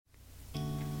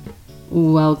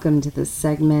Welcome to this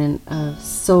segment of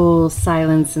Soul,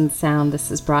 Silence, and Sound. This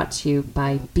is brought to you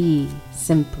by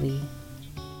BeSimply.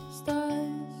 Stars,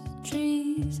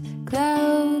 trees,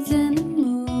 clouds, and the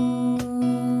moon.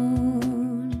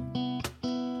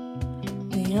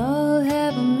 They all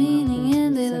have a meaning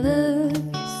and they look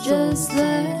just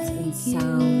like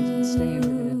sound. Today we're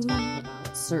going to talk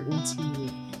about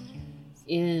certainty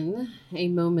in a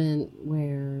moment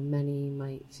where many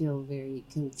might feel very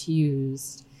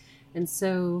confused. And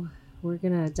so we're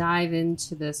going to dive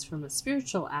into this from a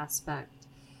spiritual aspect,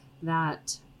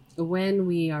 that when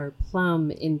we are plumb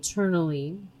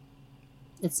internally,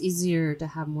 it's easier to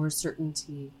have more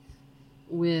certainty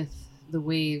with the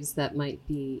waves that might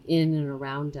be in and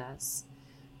around us.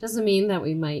 Doesn't mean that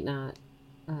we might not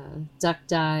duck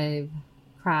dive,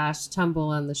 crash, tumble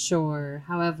on the shore.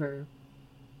 However,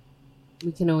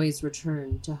 we can always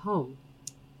return to home.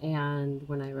 And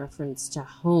when I reference to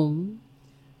home,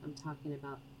 I'm talking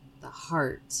about the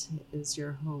heart is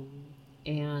your home.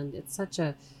 And it's such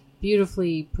a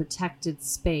beautifully protected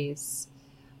space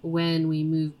when we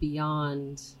move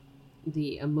beyond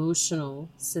the emotional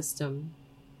system.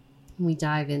 We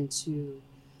dive into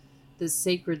this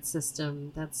sacred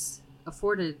system that's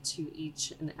afforded to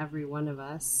each and every one of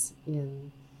us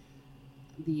in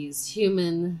these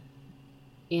human,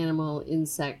 animal,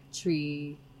 insect,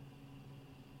 tree,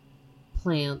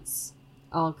 plants,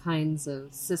 all kinds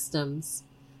of systems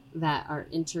that are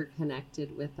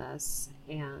interconnected with us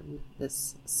and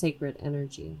this sacred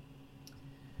energy.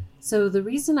 So the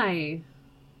reason I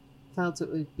felt it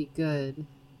would be good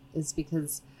is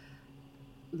because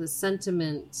the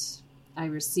sentiment I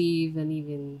receive, and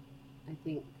even I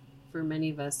think for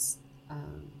many of us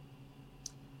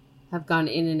have gone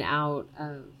in and out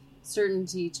of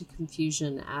certainty to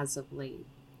confusion as of late.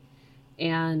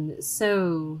 And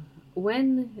so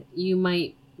when you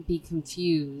might be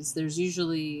confused, there's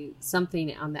usually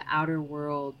something on the outer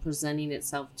world presenting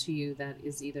itself to you that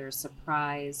is either a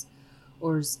surprise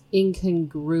or is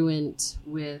incongruent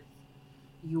with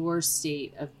your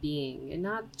state of being, and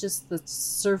not just the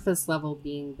surface level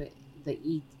being, but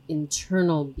the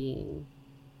internal being.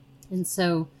 And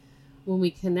so when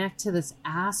we connect to this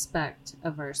aspect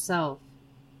of ourself,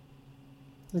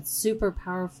 it's super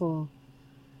powerful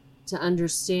to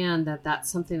understand that that's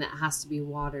something that has to be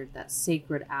watered, that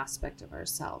sacred aspect of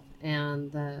ourself.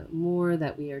 And the more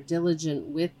that we are diligent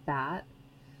with that,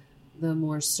 the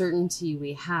more certainty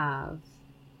we have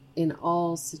in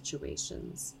all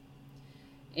situations.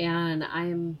 And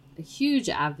I'm a huge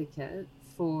advocate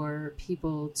for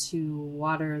people to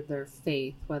water their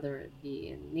faith, whether it be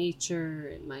in nature,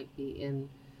 it might be in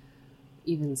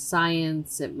even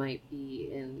science, it might be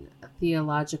in a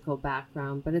theological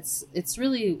background, but it's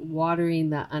really watering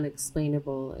the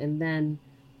unexplainable. And then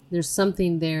there's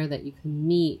something there that you can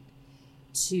meet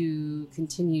to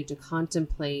continue to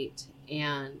contemplate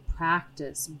and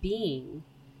practice being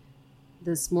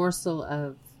this morsel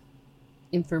of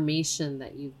information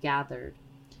that you've gathered.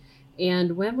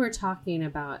 And when we're talking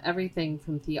about everything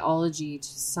from theology to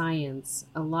science,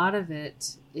 a lot of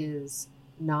it is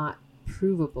not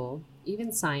provable,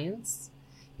 even science,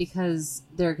 because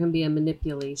there can be a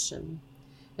manipulation.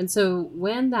 And so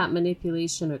when that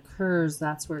manipulation occurs,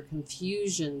 that's where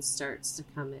confusion starts to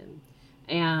come in.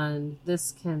 And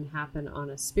this can happen on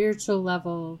a spiritual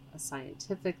level, a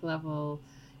scientific level,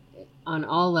 on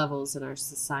all levels in our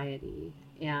society.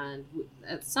 And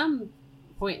at some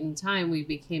point in time, we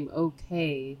became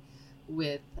okay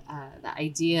with the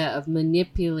idea of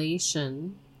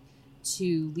manipulation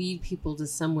to lead people to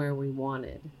somewhere we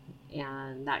wanted.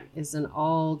 And that is in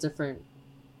all different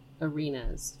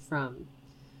arenas, from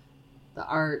the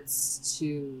arts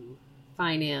to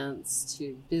finance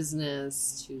to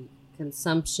business to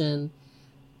consumption.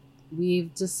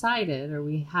 We've decided, or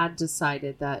we had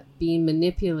decided, that being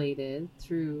manipulated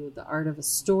through the art of a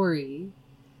story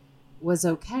was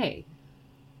okay.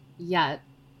 Yet,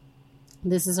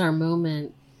 this is our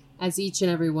moment, as each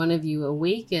and every one of you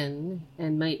awaken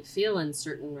and might feel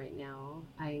uncertain right now.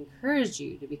 I encourage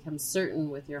you to become certain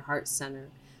with your heart center.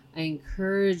 I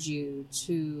encourage you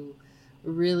to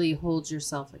really hold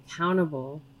yourself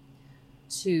accountable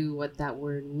to what that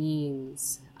word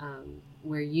means,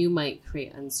 where you might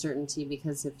create uncertainty,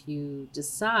 because if you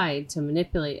decide to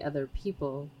manipulate other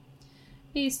people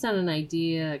based on an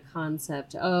idea, a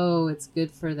concept, oh, it's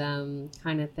good for them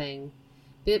kind of thing,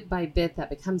 bit by bit, that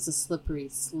becomes a slippery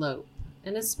slope.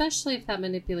 And especially if that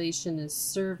manipulation is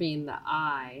serving the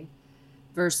I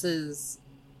versus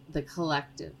the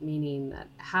collective, meaning that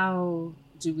how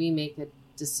do we make a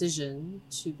decision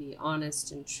to be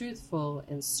honest and truthful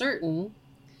and certain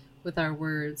with our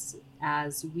words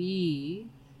as we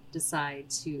decide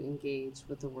to engage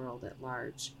with the world at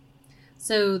large.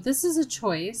 So this is a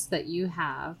choice that you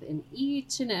have in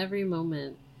each and every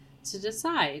moment to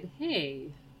decide, hey,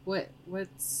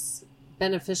 what's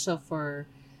beneficial for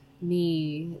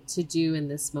me to do in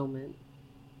this moment?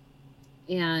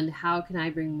 And how can I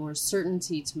bring more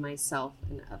certainty to myself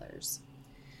and others?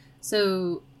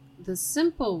 So the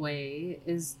simple way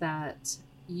is that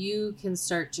you can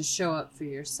start to show up for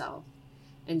yourself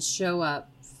and show up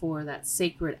for that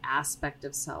sacred aspect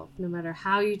of self, no matter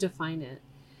how you define it.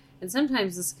 And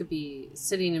sometimes this could be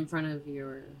sitting in front of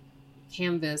your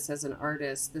canvas as an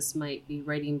artist. This might be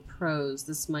writing prose.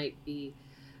 This might be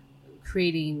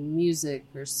creating music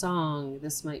or song.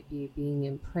 This might be being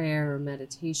in prayer or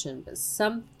meditation, but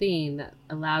something that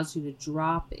allows you to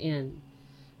drop in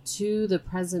to the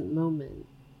present moment,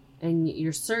 and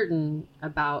you're certain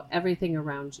about everything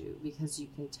around you because you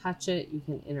can touch it, you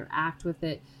can interact with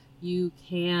it, you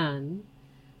can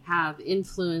have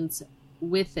influence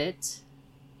with it,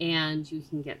 and you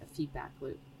can get a feedback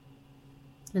loop.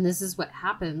 And this is what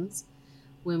happens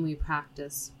when we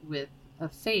practice with a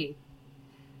faith.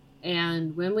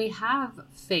 And when we have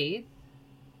faith,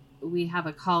 we have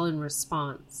a call and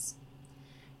response.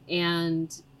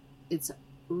 And it's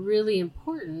really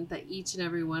important that each and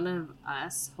every one of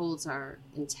us holds our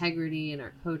integrity and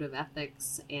our code of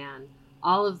ethics and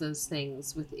all of those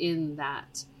things within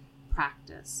that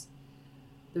practice.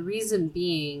 The reason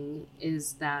being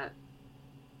is that,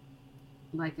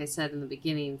 like I said in the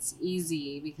beginning, it's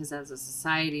easy because as a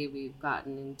society we've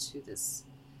gotten into this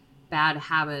bad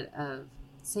habit of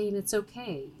saying it's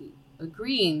okay,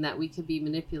 agreeing that we could be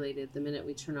manipulated the minute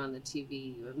we turn on the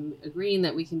TV, agreeing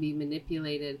that we can be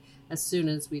manipulated as soon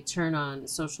as we turn on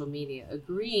social media,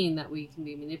 agreeing that we can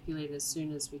be manipulated as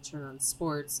soon as we turn on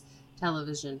sports,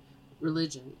 television,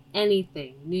 religion,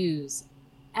 anything, news,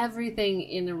 everything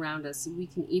in around us. We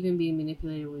can even be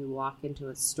manipulated when we walk into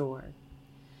a store.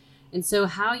 And so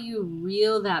how you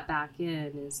reel that back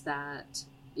in is that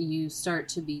you start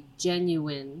to be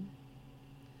genuine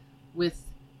with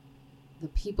the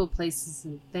people, places,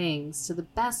 and things to the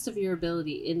best of your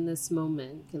ability in this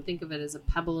moment. You can think of it as a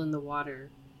pebble in the water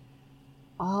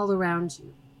all around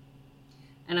you.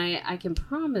 And I can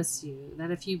promise you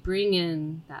that if you bring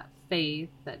in that faith,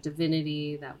 that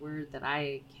divinity, that word that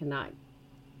I cannot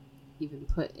even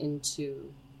put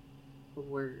into a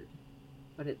word,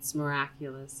 but it's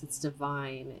miraculous, it's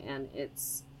divine, and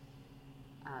it's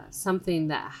something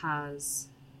that has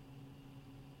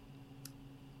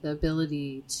the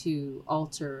ability to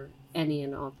alter any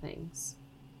and all things.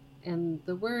 And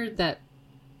the word that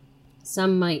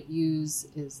some might use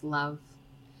is love,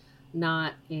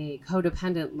 not a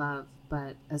codependent love,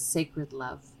 but a sacred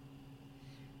love.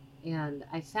 And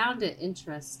I found it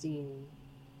interesting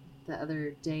the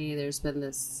other day. There's been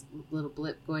this little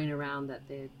blip going around that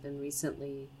they've been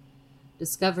recently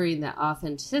discovering that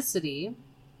authenticity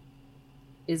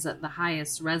is at the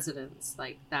highest resonance.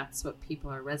 Like, that's what people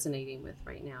are resonating with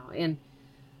right now. And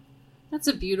that's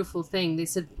a beautiful thing. They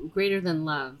said greater than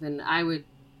love. And I would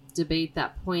debate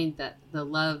that point, that the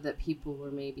love that people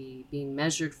were maybe being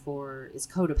measured for is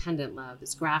codependent love,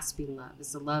 is grasping love,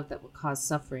 is the love that will cause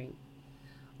suffering.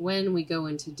 When we go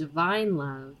into divine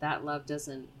love, that love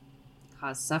doesn't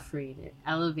cause suffering. It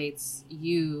elevates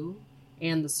you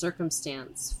and the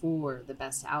circumstance for the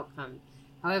best outcome.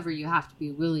 However, you have to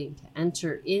be willing to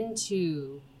enter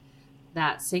into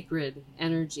that sacred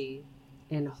energy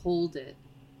and hold it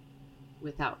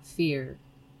without fear,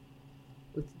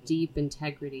 with deep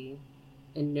integrity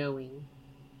and knowing,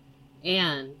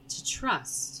 and to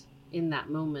trust in that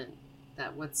moment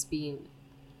that what's being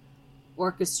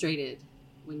orchestrated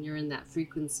when you're in that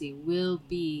frequency will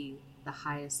be the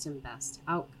highest and best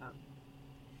outcome.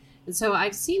 And so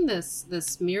I've seen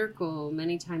this miracle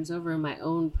many times over in my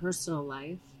own personal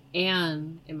life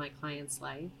and in my clients'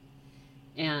 life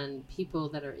and people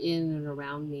that are in and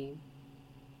around me.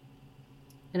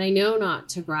 And I know not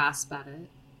to grasp at it.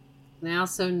 And I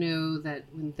also know that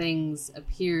when things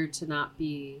appear to not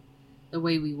be the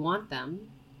way we want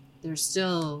them, there's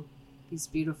still these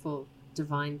beautiful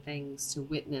divine things to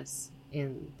witness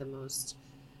in the most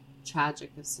tragic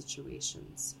of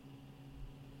situations.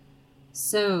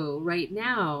 So right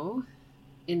now,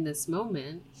 in this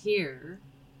moment here,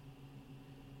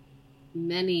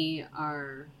 many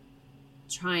are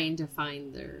trying to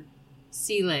find their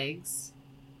sea legs,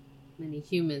 many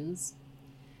humans,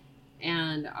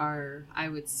 and are, I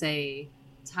would say,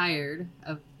 tired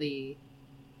of the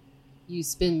you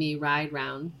spin me ride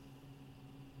round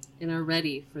and are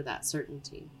ready for that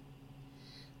certainty.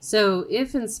 So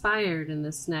if inspired in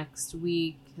this next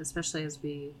week, especially as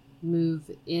we move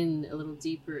in a little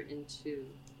deeper into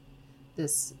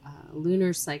this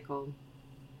lunar cycle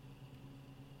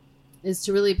is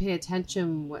to really pay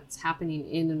attention what's happening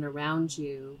in and around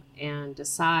you and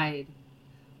decide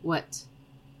what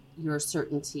your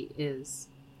certainty is.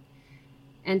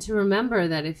 And to remember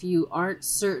that if you aren't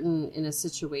certain in a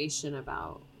situation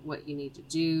about what you need to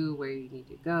do, where you need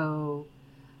to go,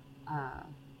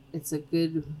 it's a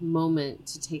good moment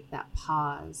to take that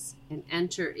pause and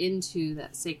enter into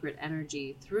that sacred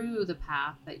energy through the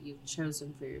path that you've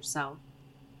chosen for yourself.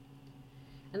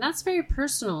 And that's very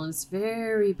personal. It's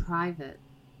very private.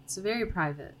 It's very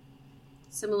private.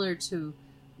 Similar to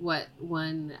what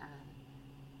one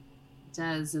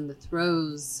does in the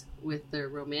throes with their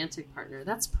romantic partner.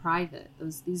 That's private.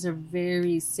 These are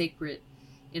very sacred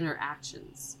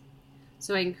interactions.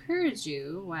 So I encourage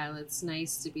you, while it's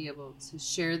nice to be able to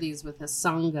share these with a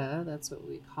sangha, that's what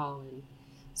we call in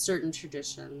certain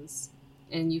traditions,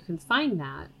 and you can find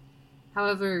that.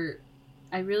 However,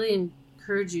 I really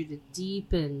encourage you to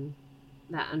deepen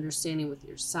that understanding with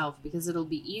yourself, because it'll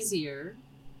be easier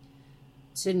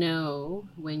to know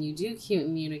when you do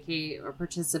communicate or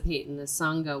participate in a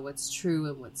sangha what's true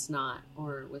and what's not,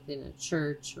 or within a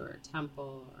church or a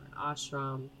temple or an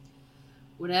ashram,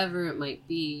 whatever it might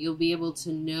be. You'll be able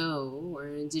to know, or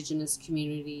an indigenous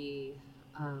community,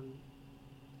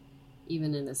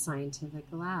 even in a scientific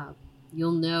lab,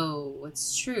 you'll know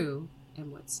what's true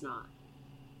and what's not.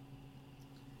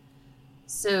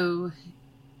 So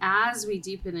as we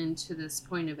deepen into this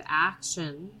point of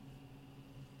action,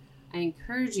 I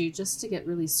encourage you just to get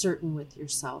really certain with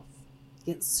yourself.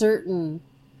 Get certain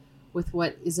with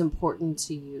what is important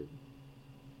to you.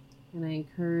 And I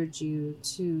encourage you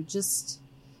to just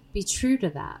be true to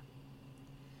that.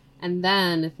 And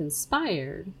then, if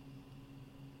inspired,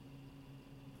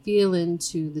 feel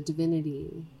into the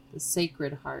divinity, the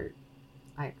sacred heart,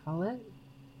 I call it,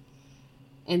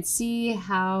 and see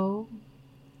how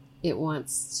it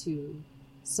wants to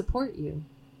support you.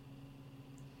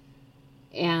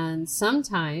 And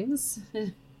sometimes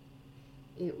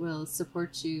it will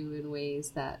support you in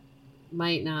ways that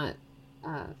might not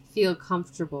feel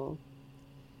comfortable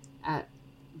at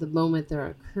the moment they're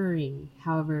occurring.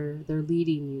 However, they're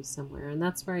leading you somewhere. And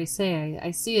that's where I say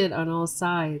I see it on all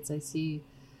sides. I see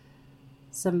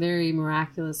some very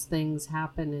miraculous things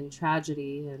happen in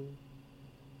tragedy, and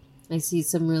I see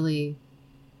some really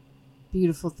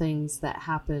beautiful things that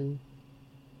happen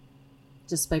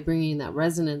just by bringing that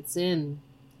resonance in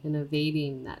and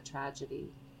evading that tragedy.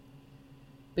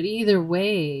 But either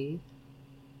way,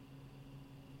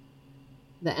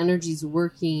 the energy's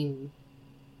working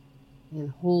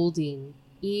and holding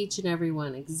each and every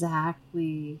one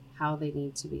exactly how they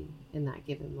need to be in that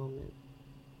given moment.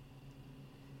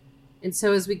 And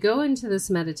so as we go into this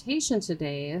meditation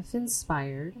today, if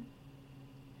inspired,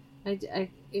 I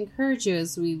encourage you,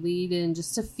 as we lead in,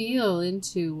 just to feel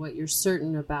into what you're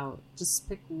certain about. Just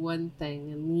pick one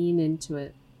thing and lean into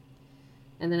it.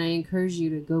 And then I encourage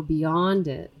you to go beyond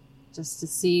it, just to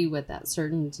see what that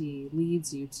certainty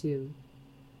leads you to.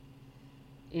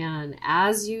 And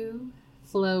as you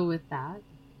flow with that,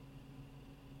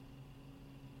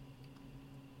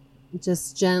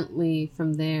 just gently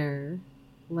from there,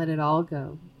 let it all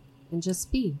go and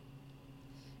just be.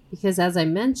 Because as I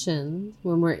mentioned,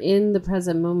 when we're in the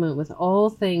present moment with all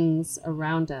things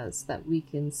around us that we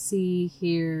can see,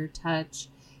 hear, touch,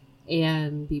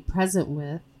 and be present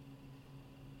with,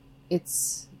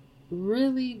 it's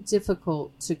really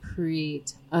difficult to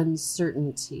create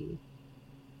uncertainty,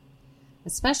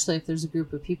 especially if there's a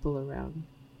group of people around,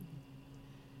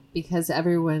 because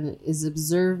everyone is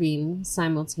observing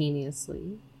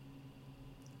simultaneously.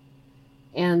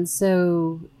 And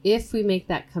so if we make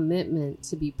that commitment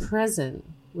to be present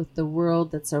with the world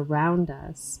that's around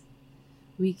us,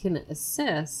 we can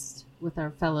assist with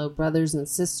our fellow brothers and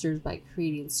sisters by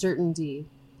creating certainty,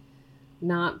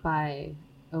 not by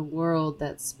a world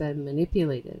that's been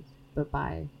manipulated, but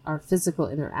by our physical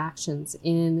interactions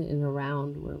in and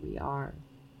around where we are.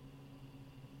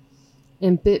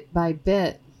 And bit by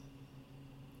bit,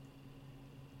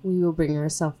 we will bring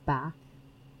ourselves back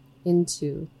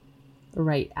into the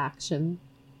right action.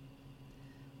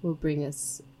 Will bring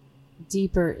us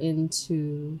deeper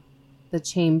into the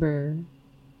chamber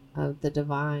of the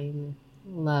divine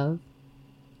love.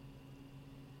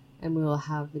 And we will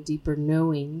have a deeper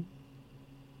knowing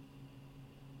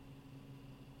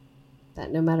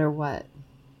that no matter what,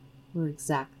 we're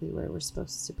exactly where we're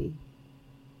supposed to be.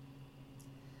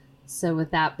 So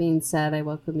with that being said, I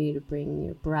welcome you to bring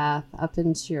your breath up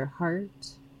into your heart.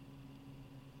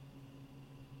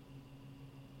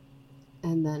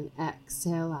 And then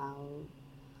exhale out.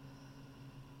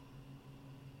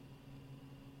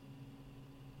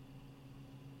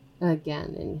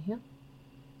 Again, inhale.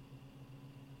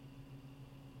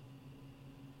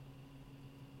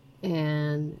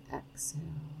 And exhale.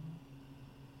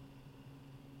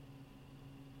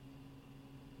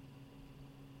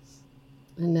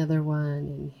 Another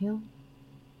one, inhale.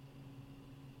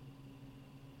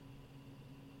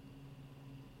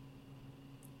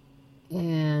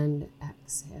 And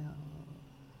exhale.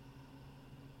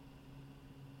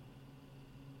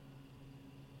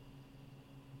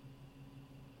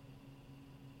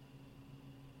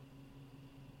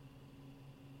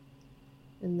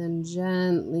 And then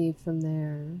gently from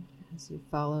there, as you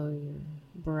follow your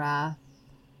breath,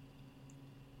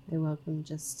 I welcome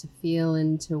just to feel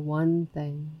into one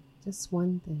thing, just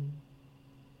one thing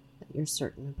that you're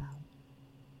certain about.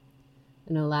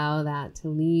 And allow that to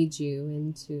lead you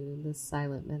into this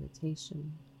silent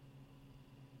meditation.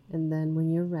 And then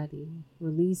when you're ready,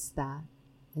 release that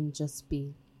and just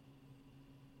be.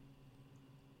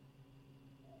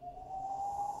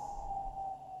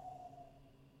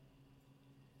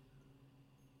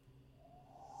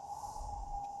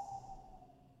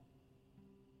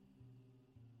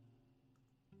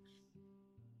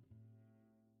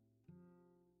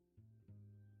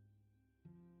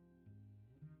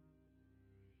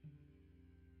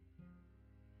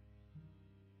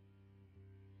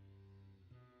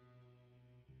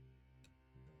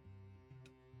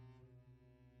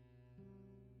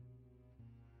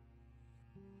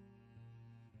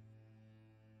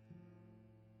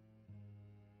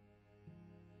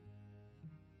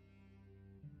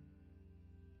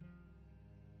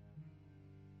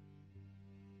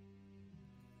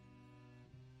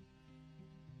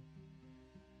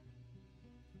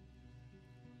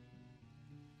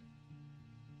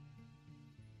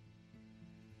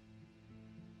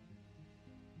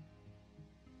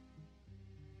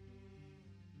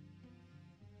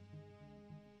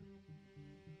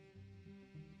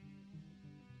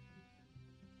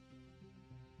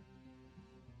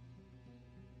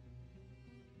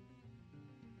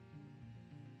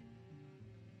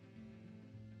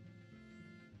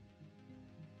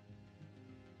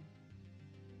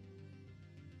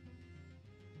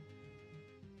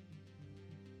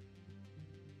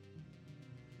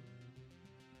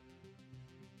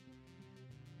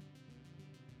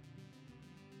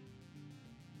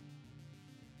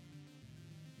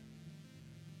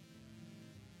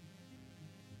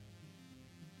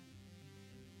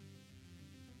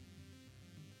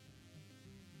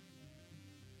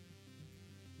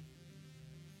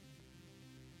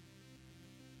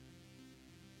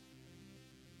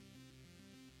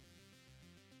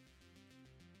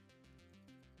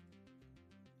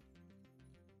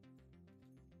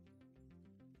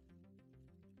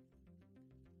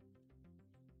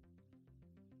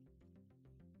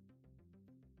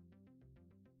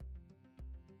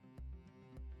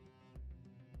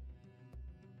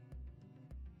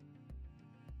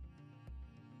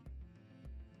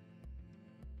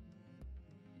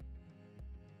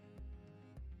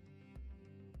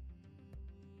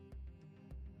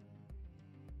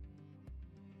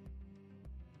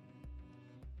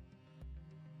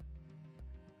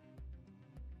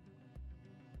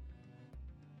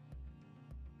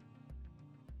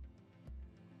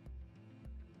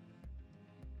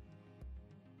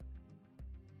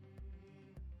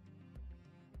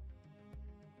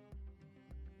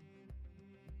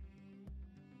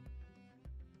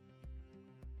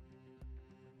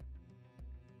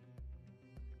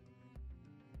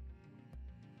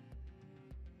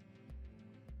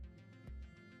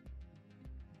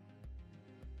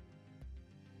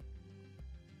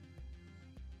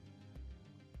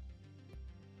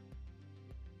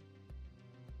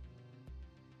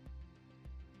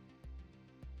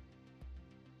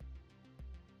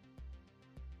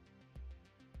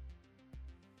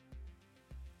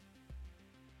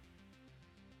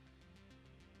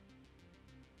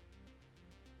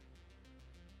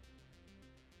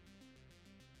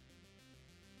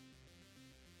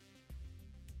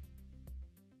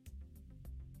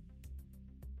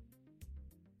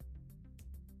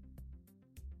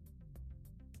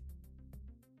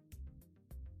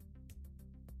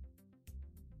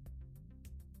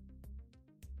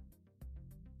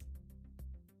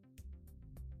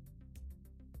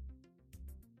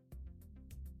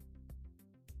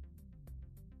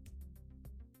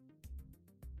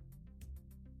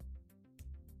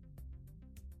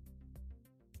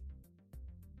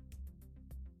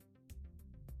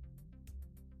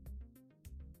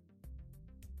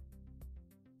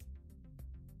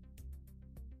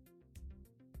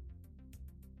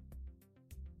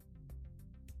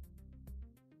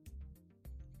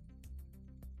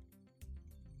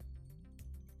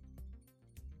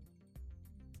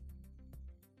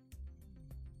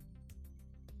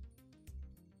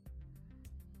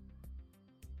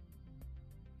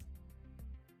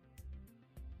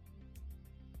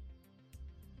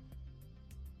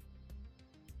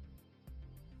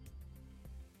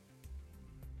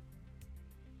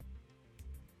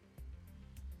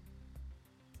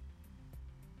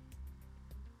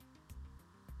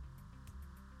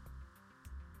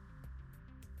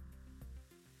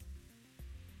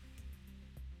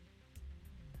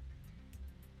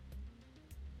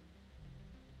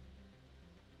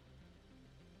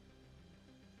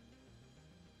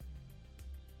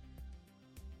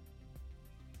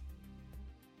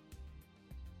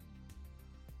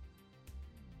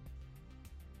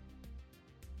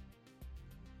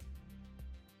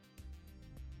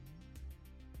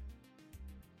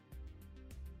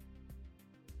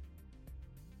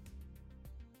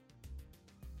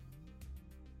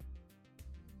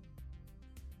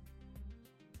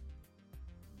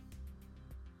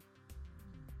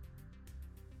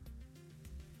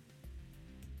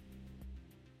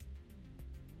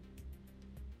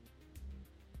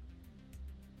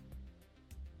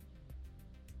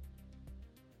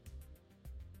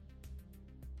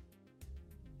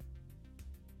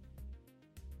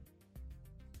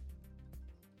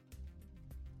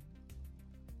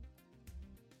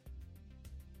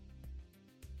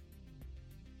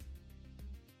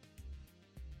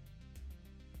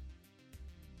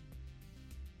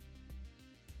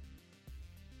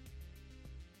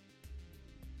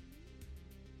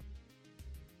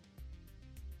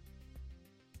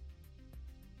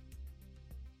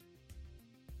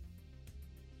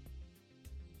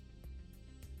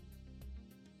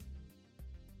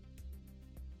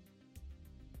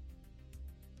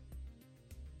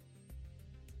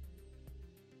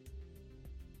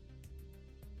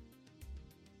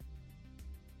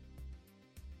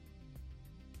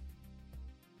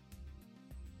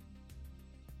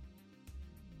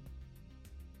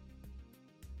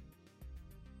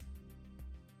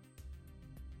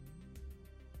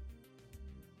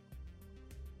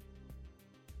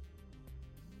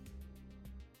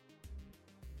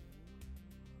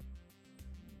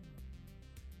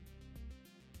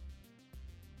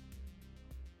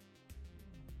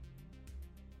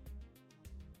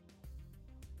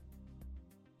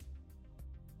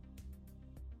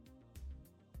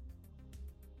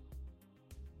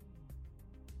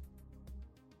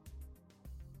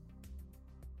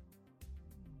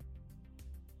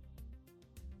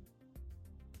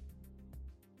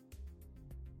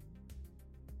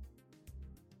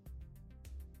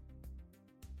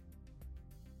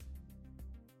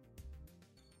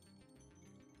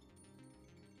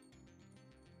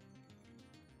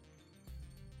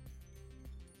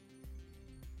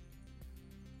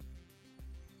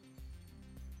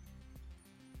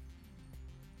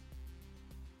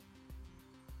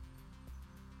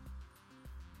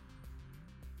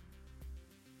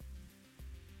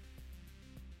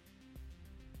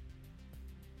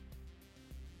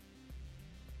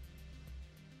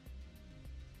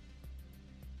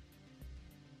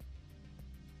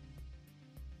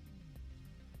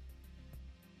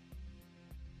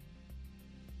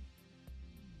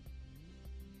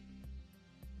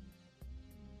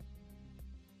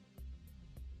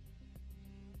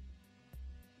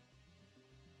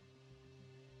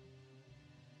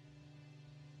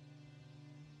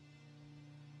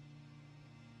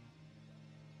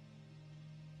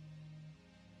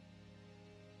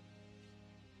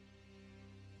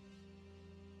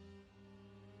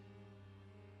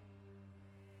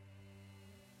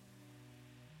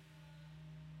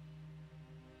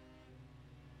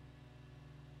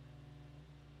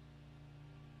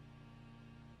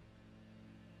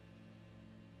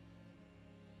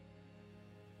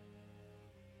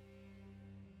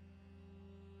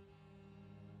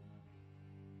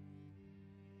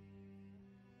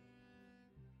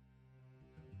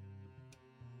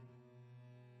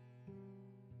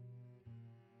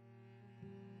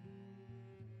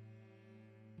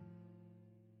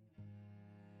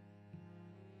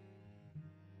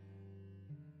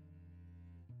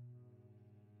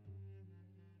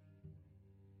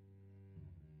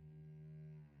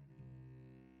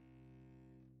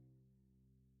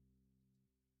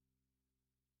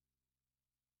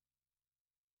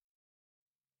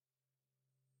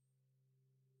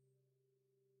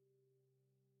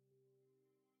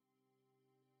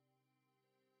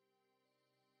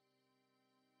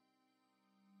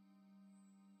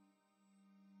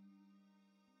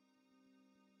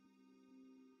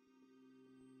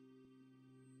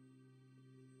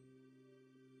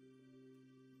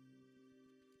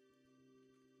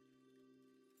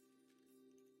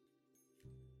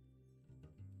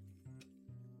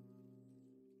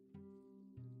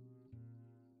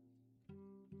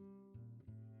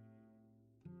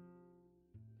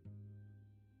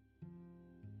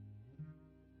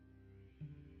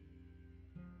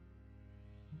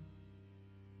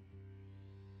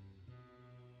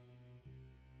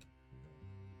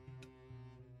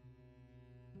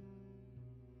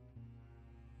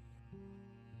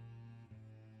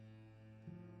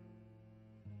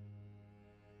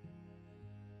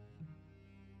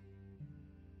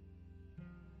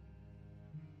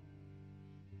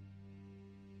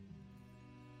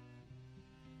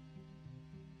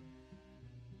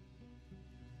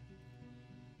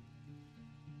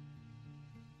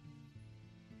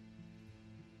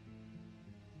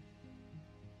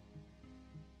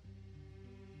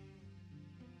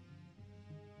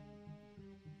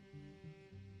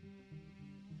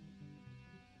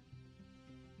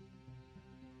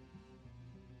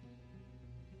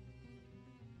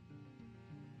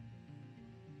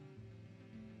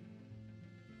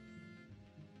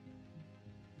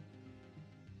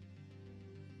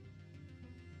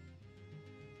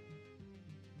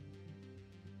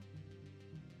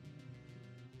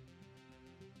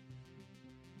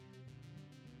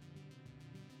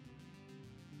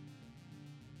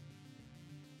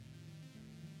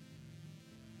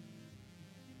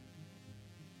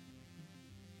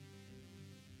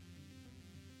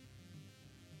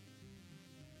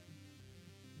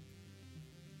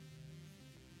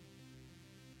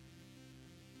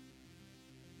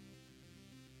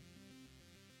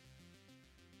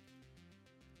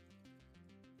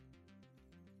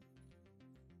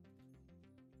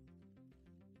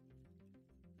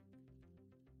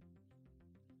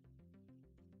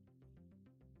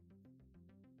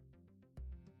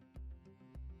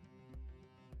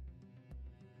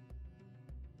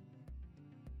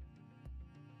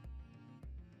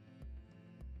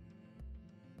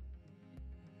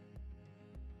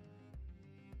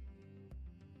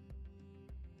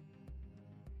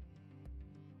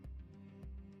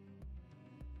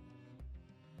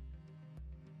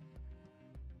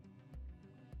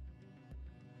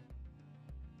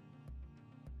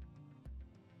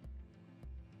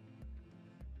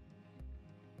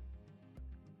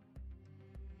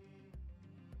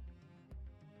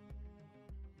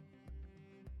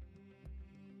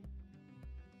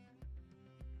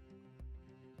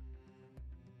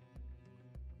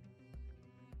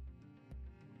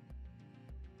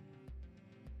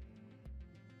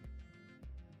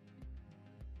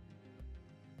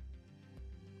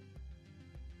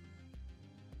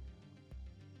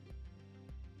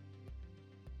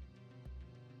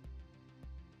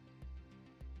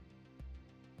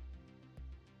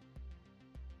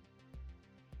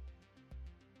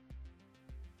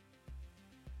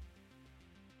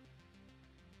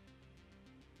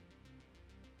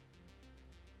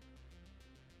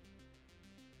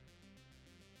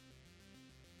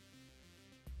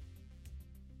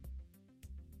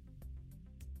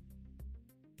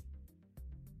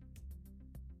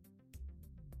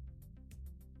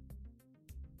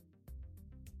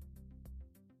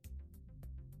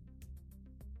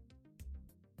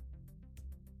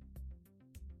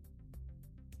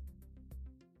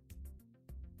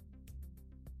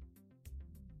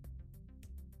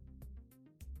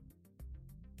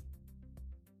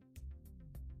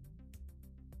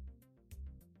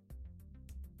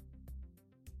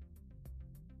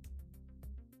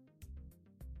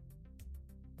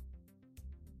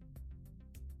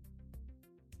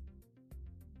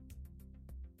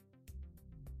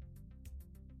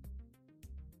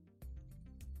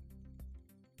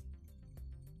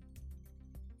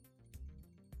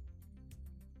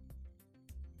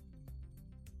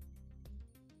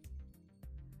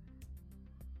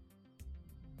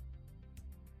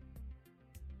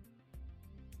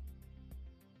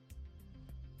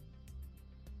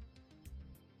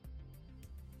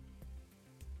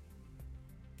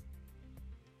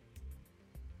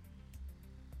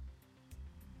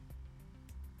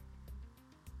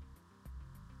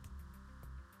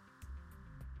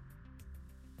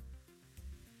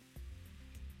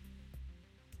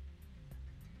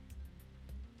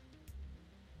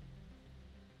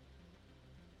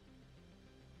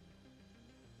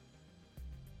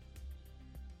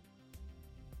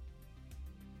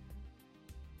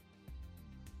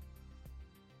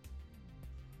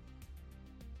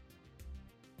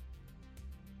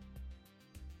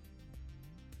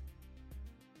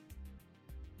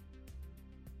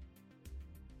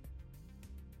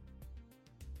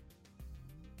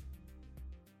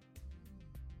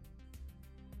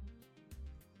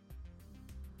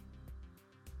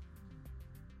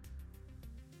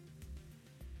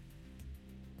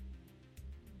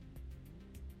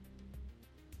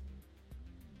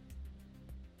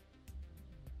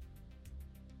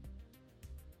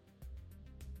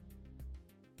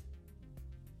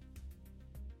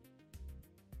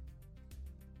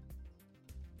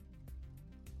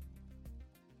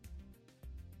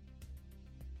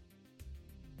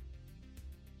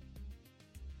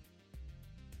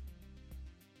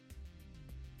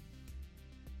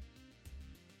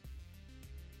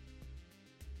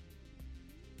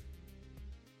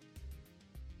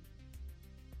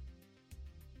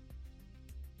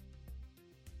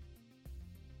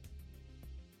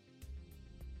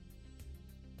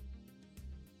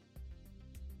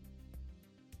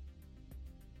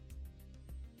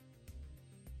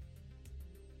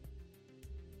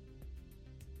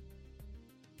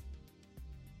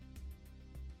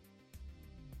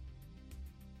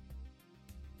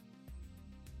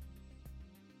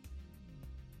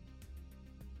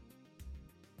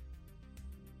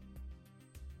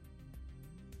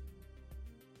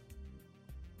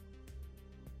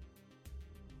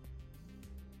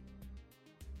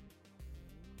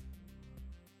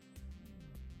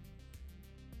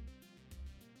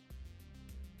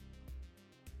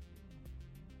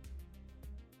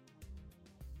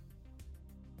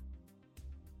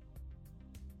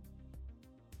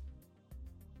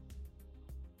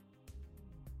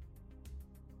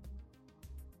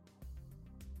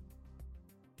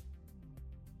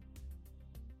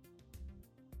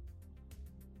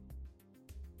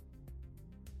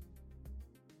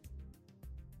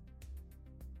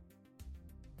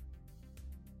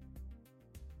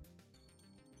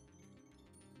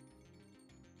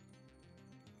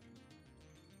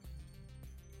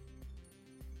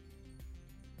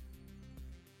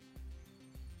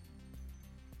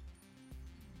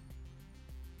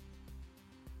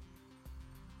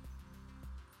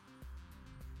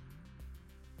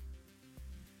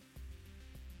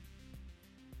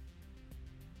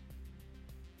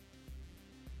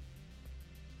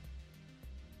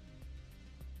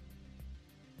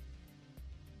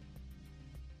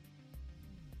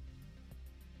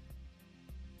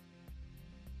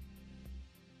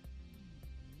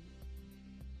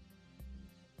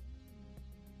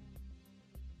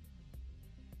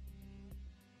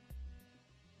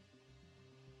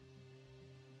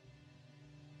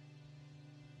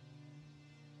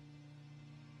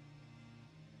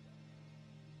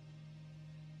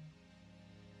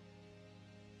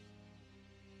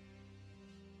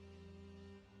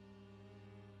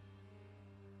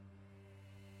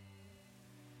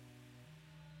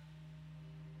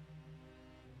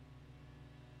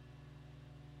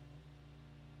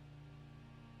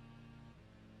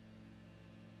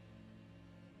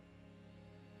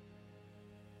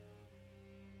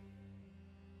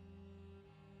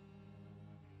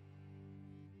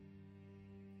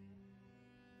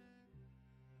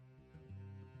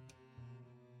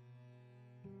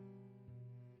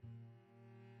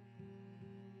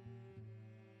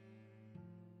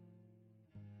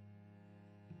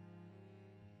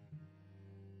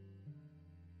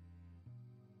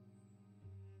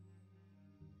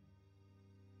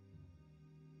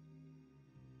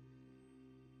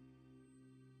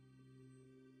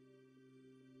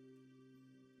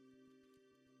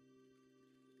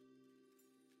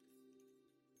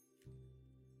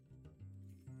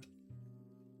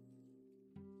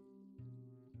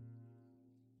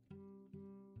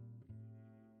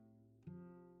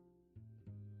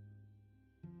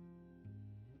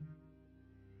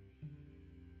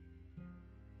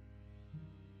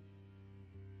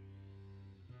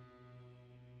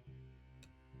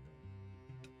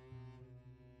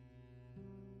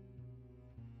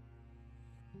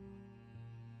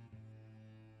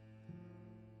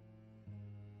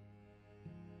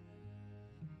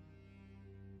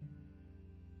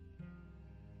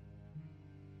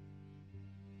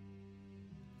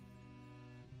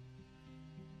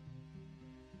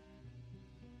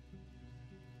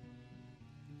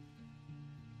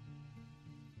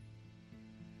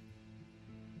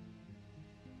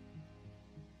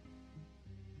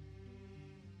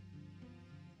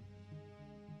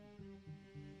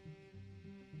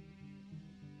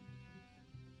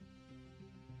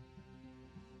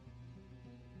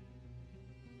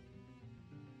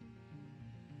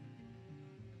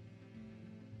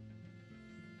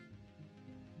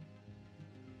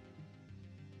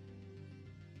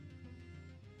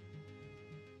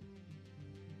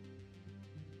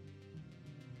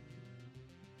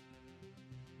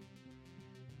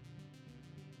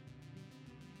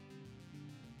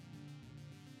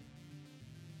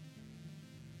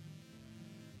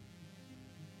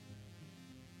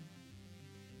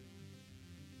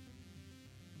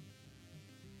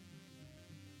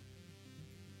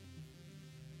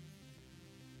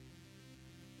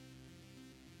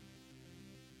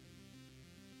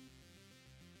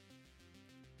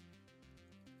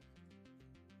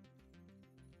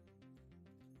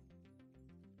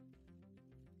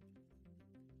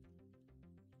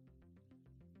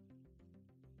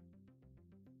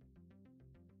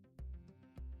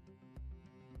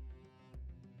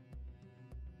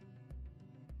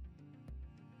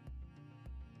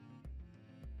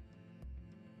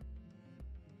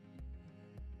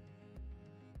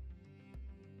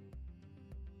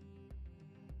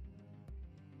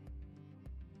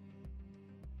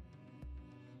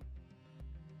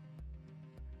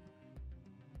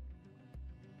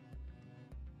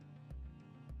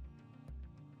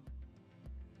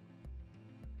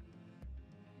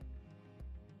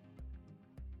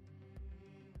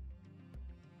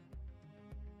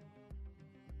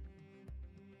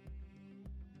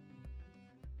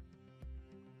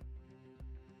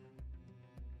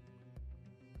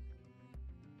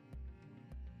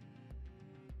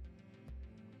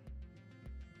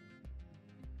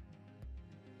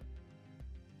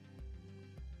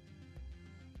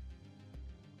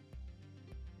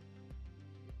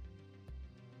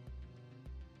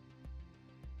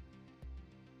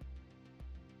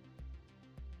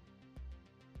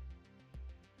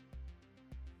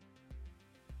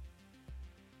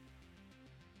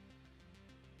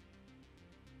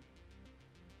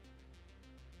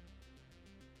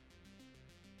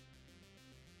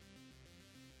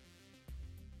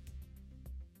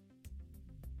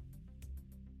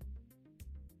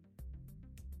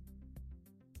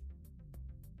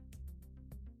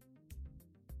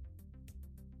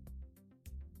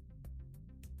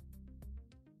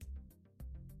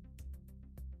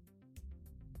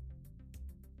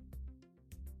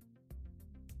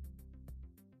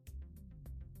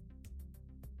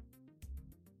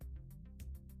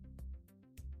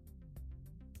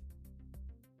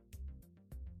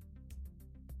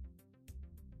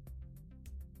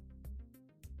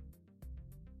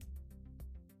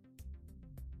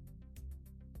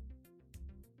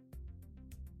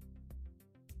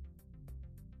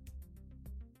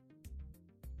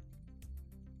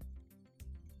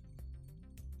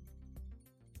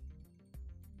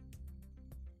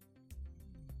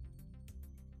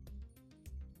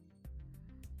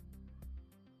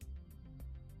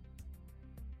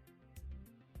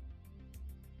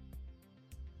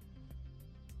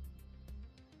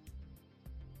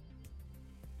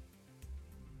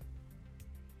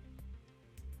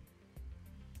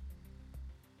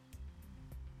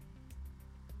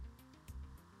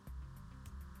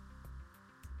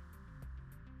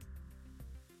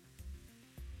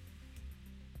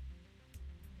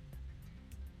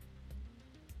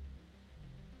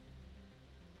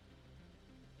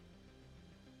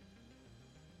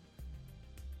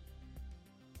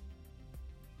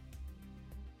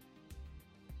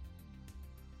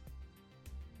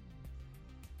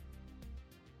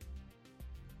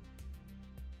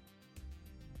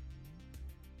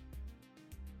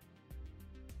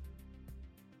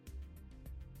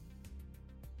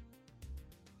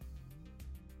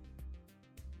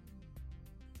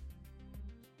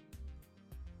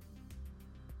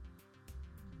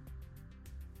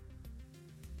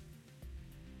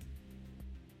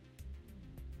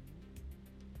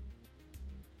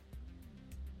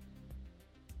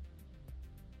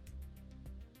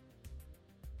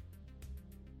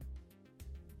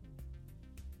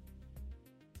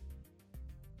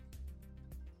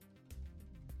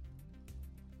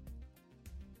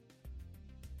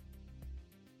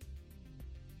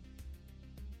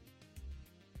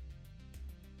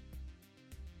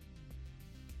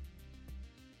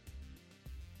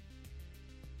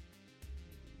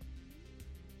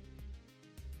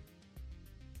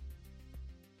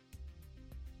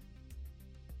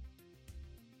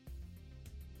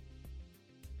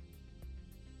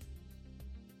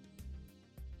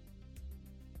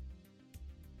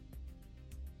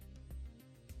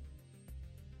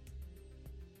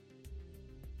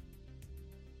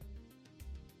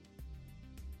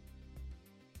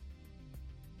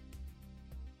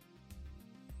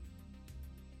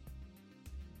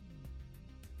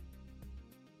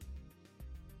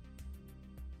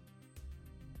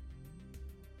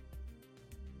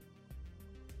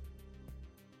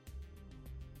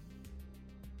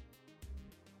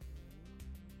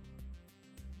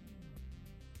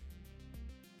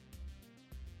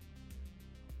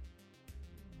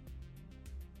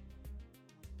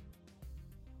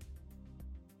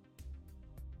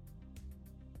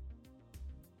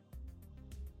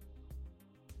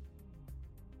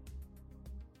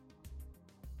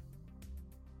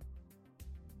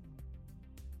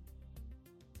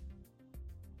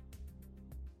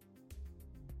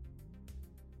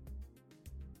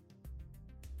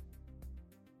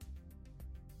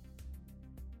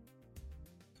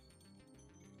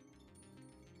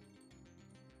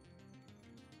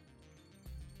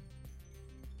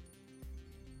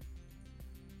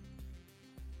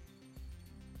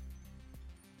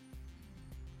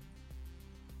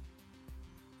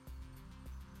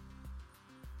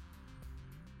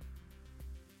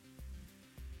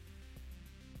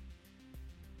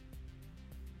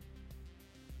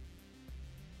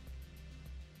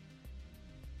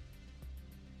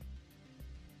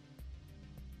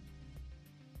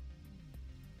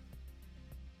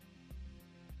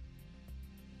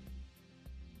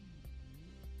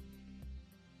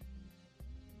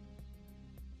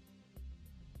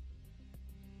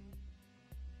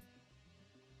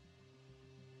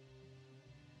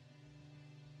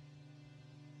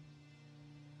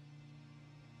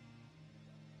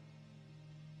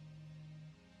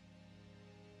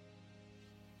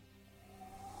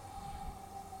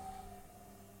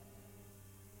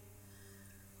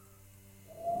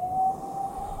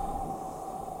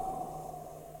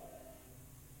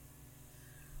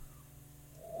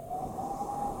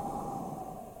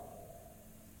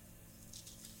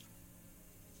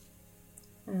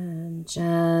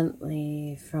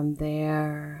 Gently from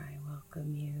there, I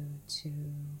welcome you to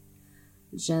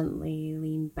gently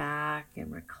lean back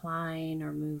and recline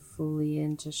or move fully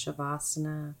into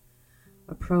Shavasana,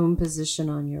 a prone position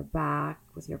on your back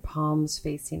with your palms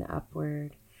facing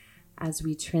upward as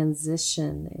we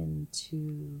transition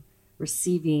into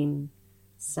receiving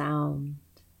sound.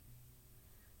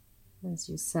 As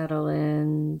you settle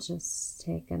in, just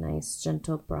take a nice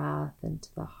gentle breath into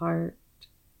the heart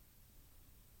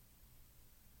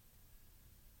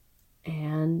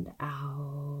and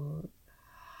out.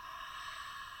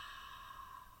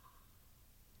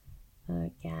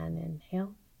 Again,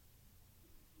 inhale.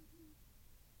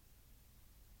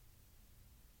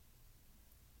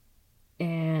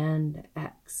 And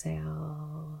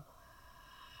exhale.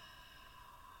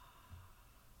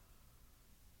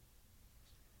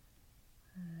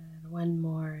 And one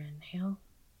more inhale.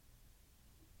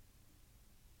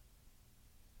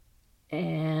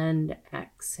 And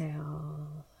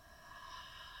exhale.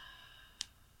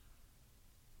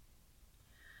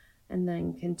 And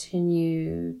then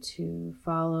continue to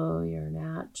follow your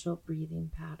natural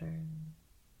breathing pattern.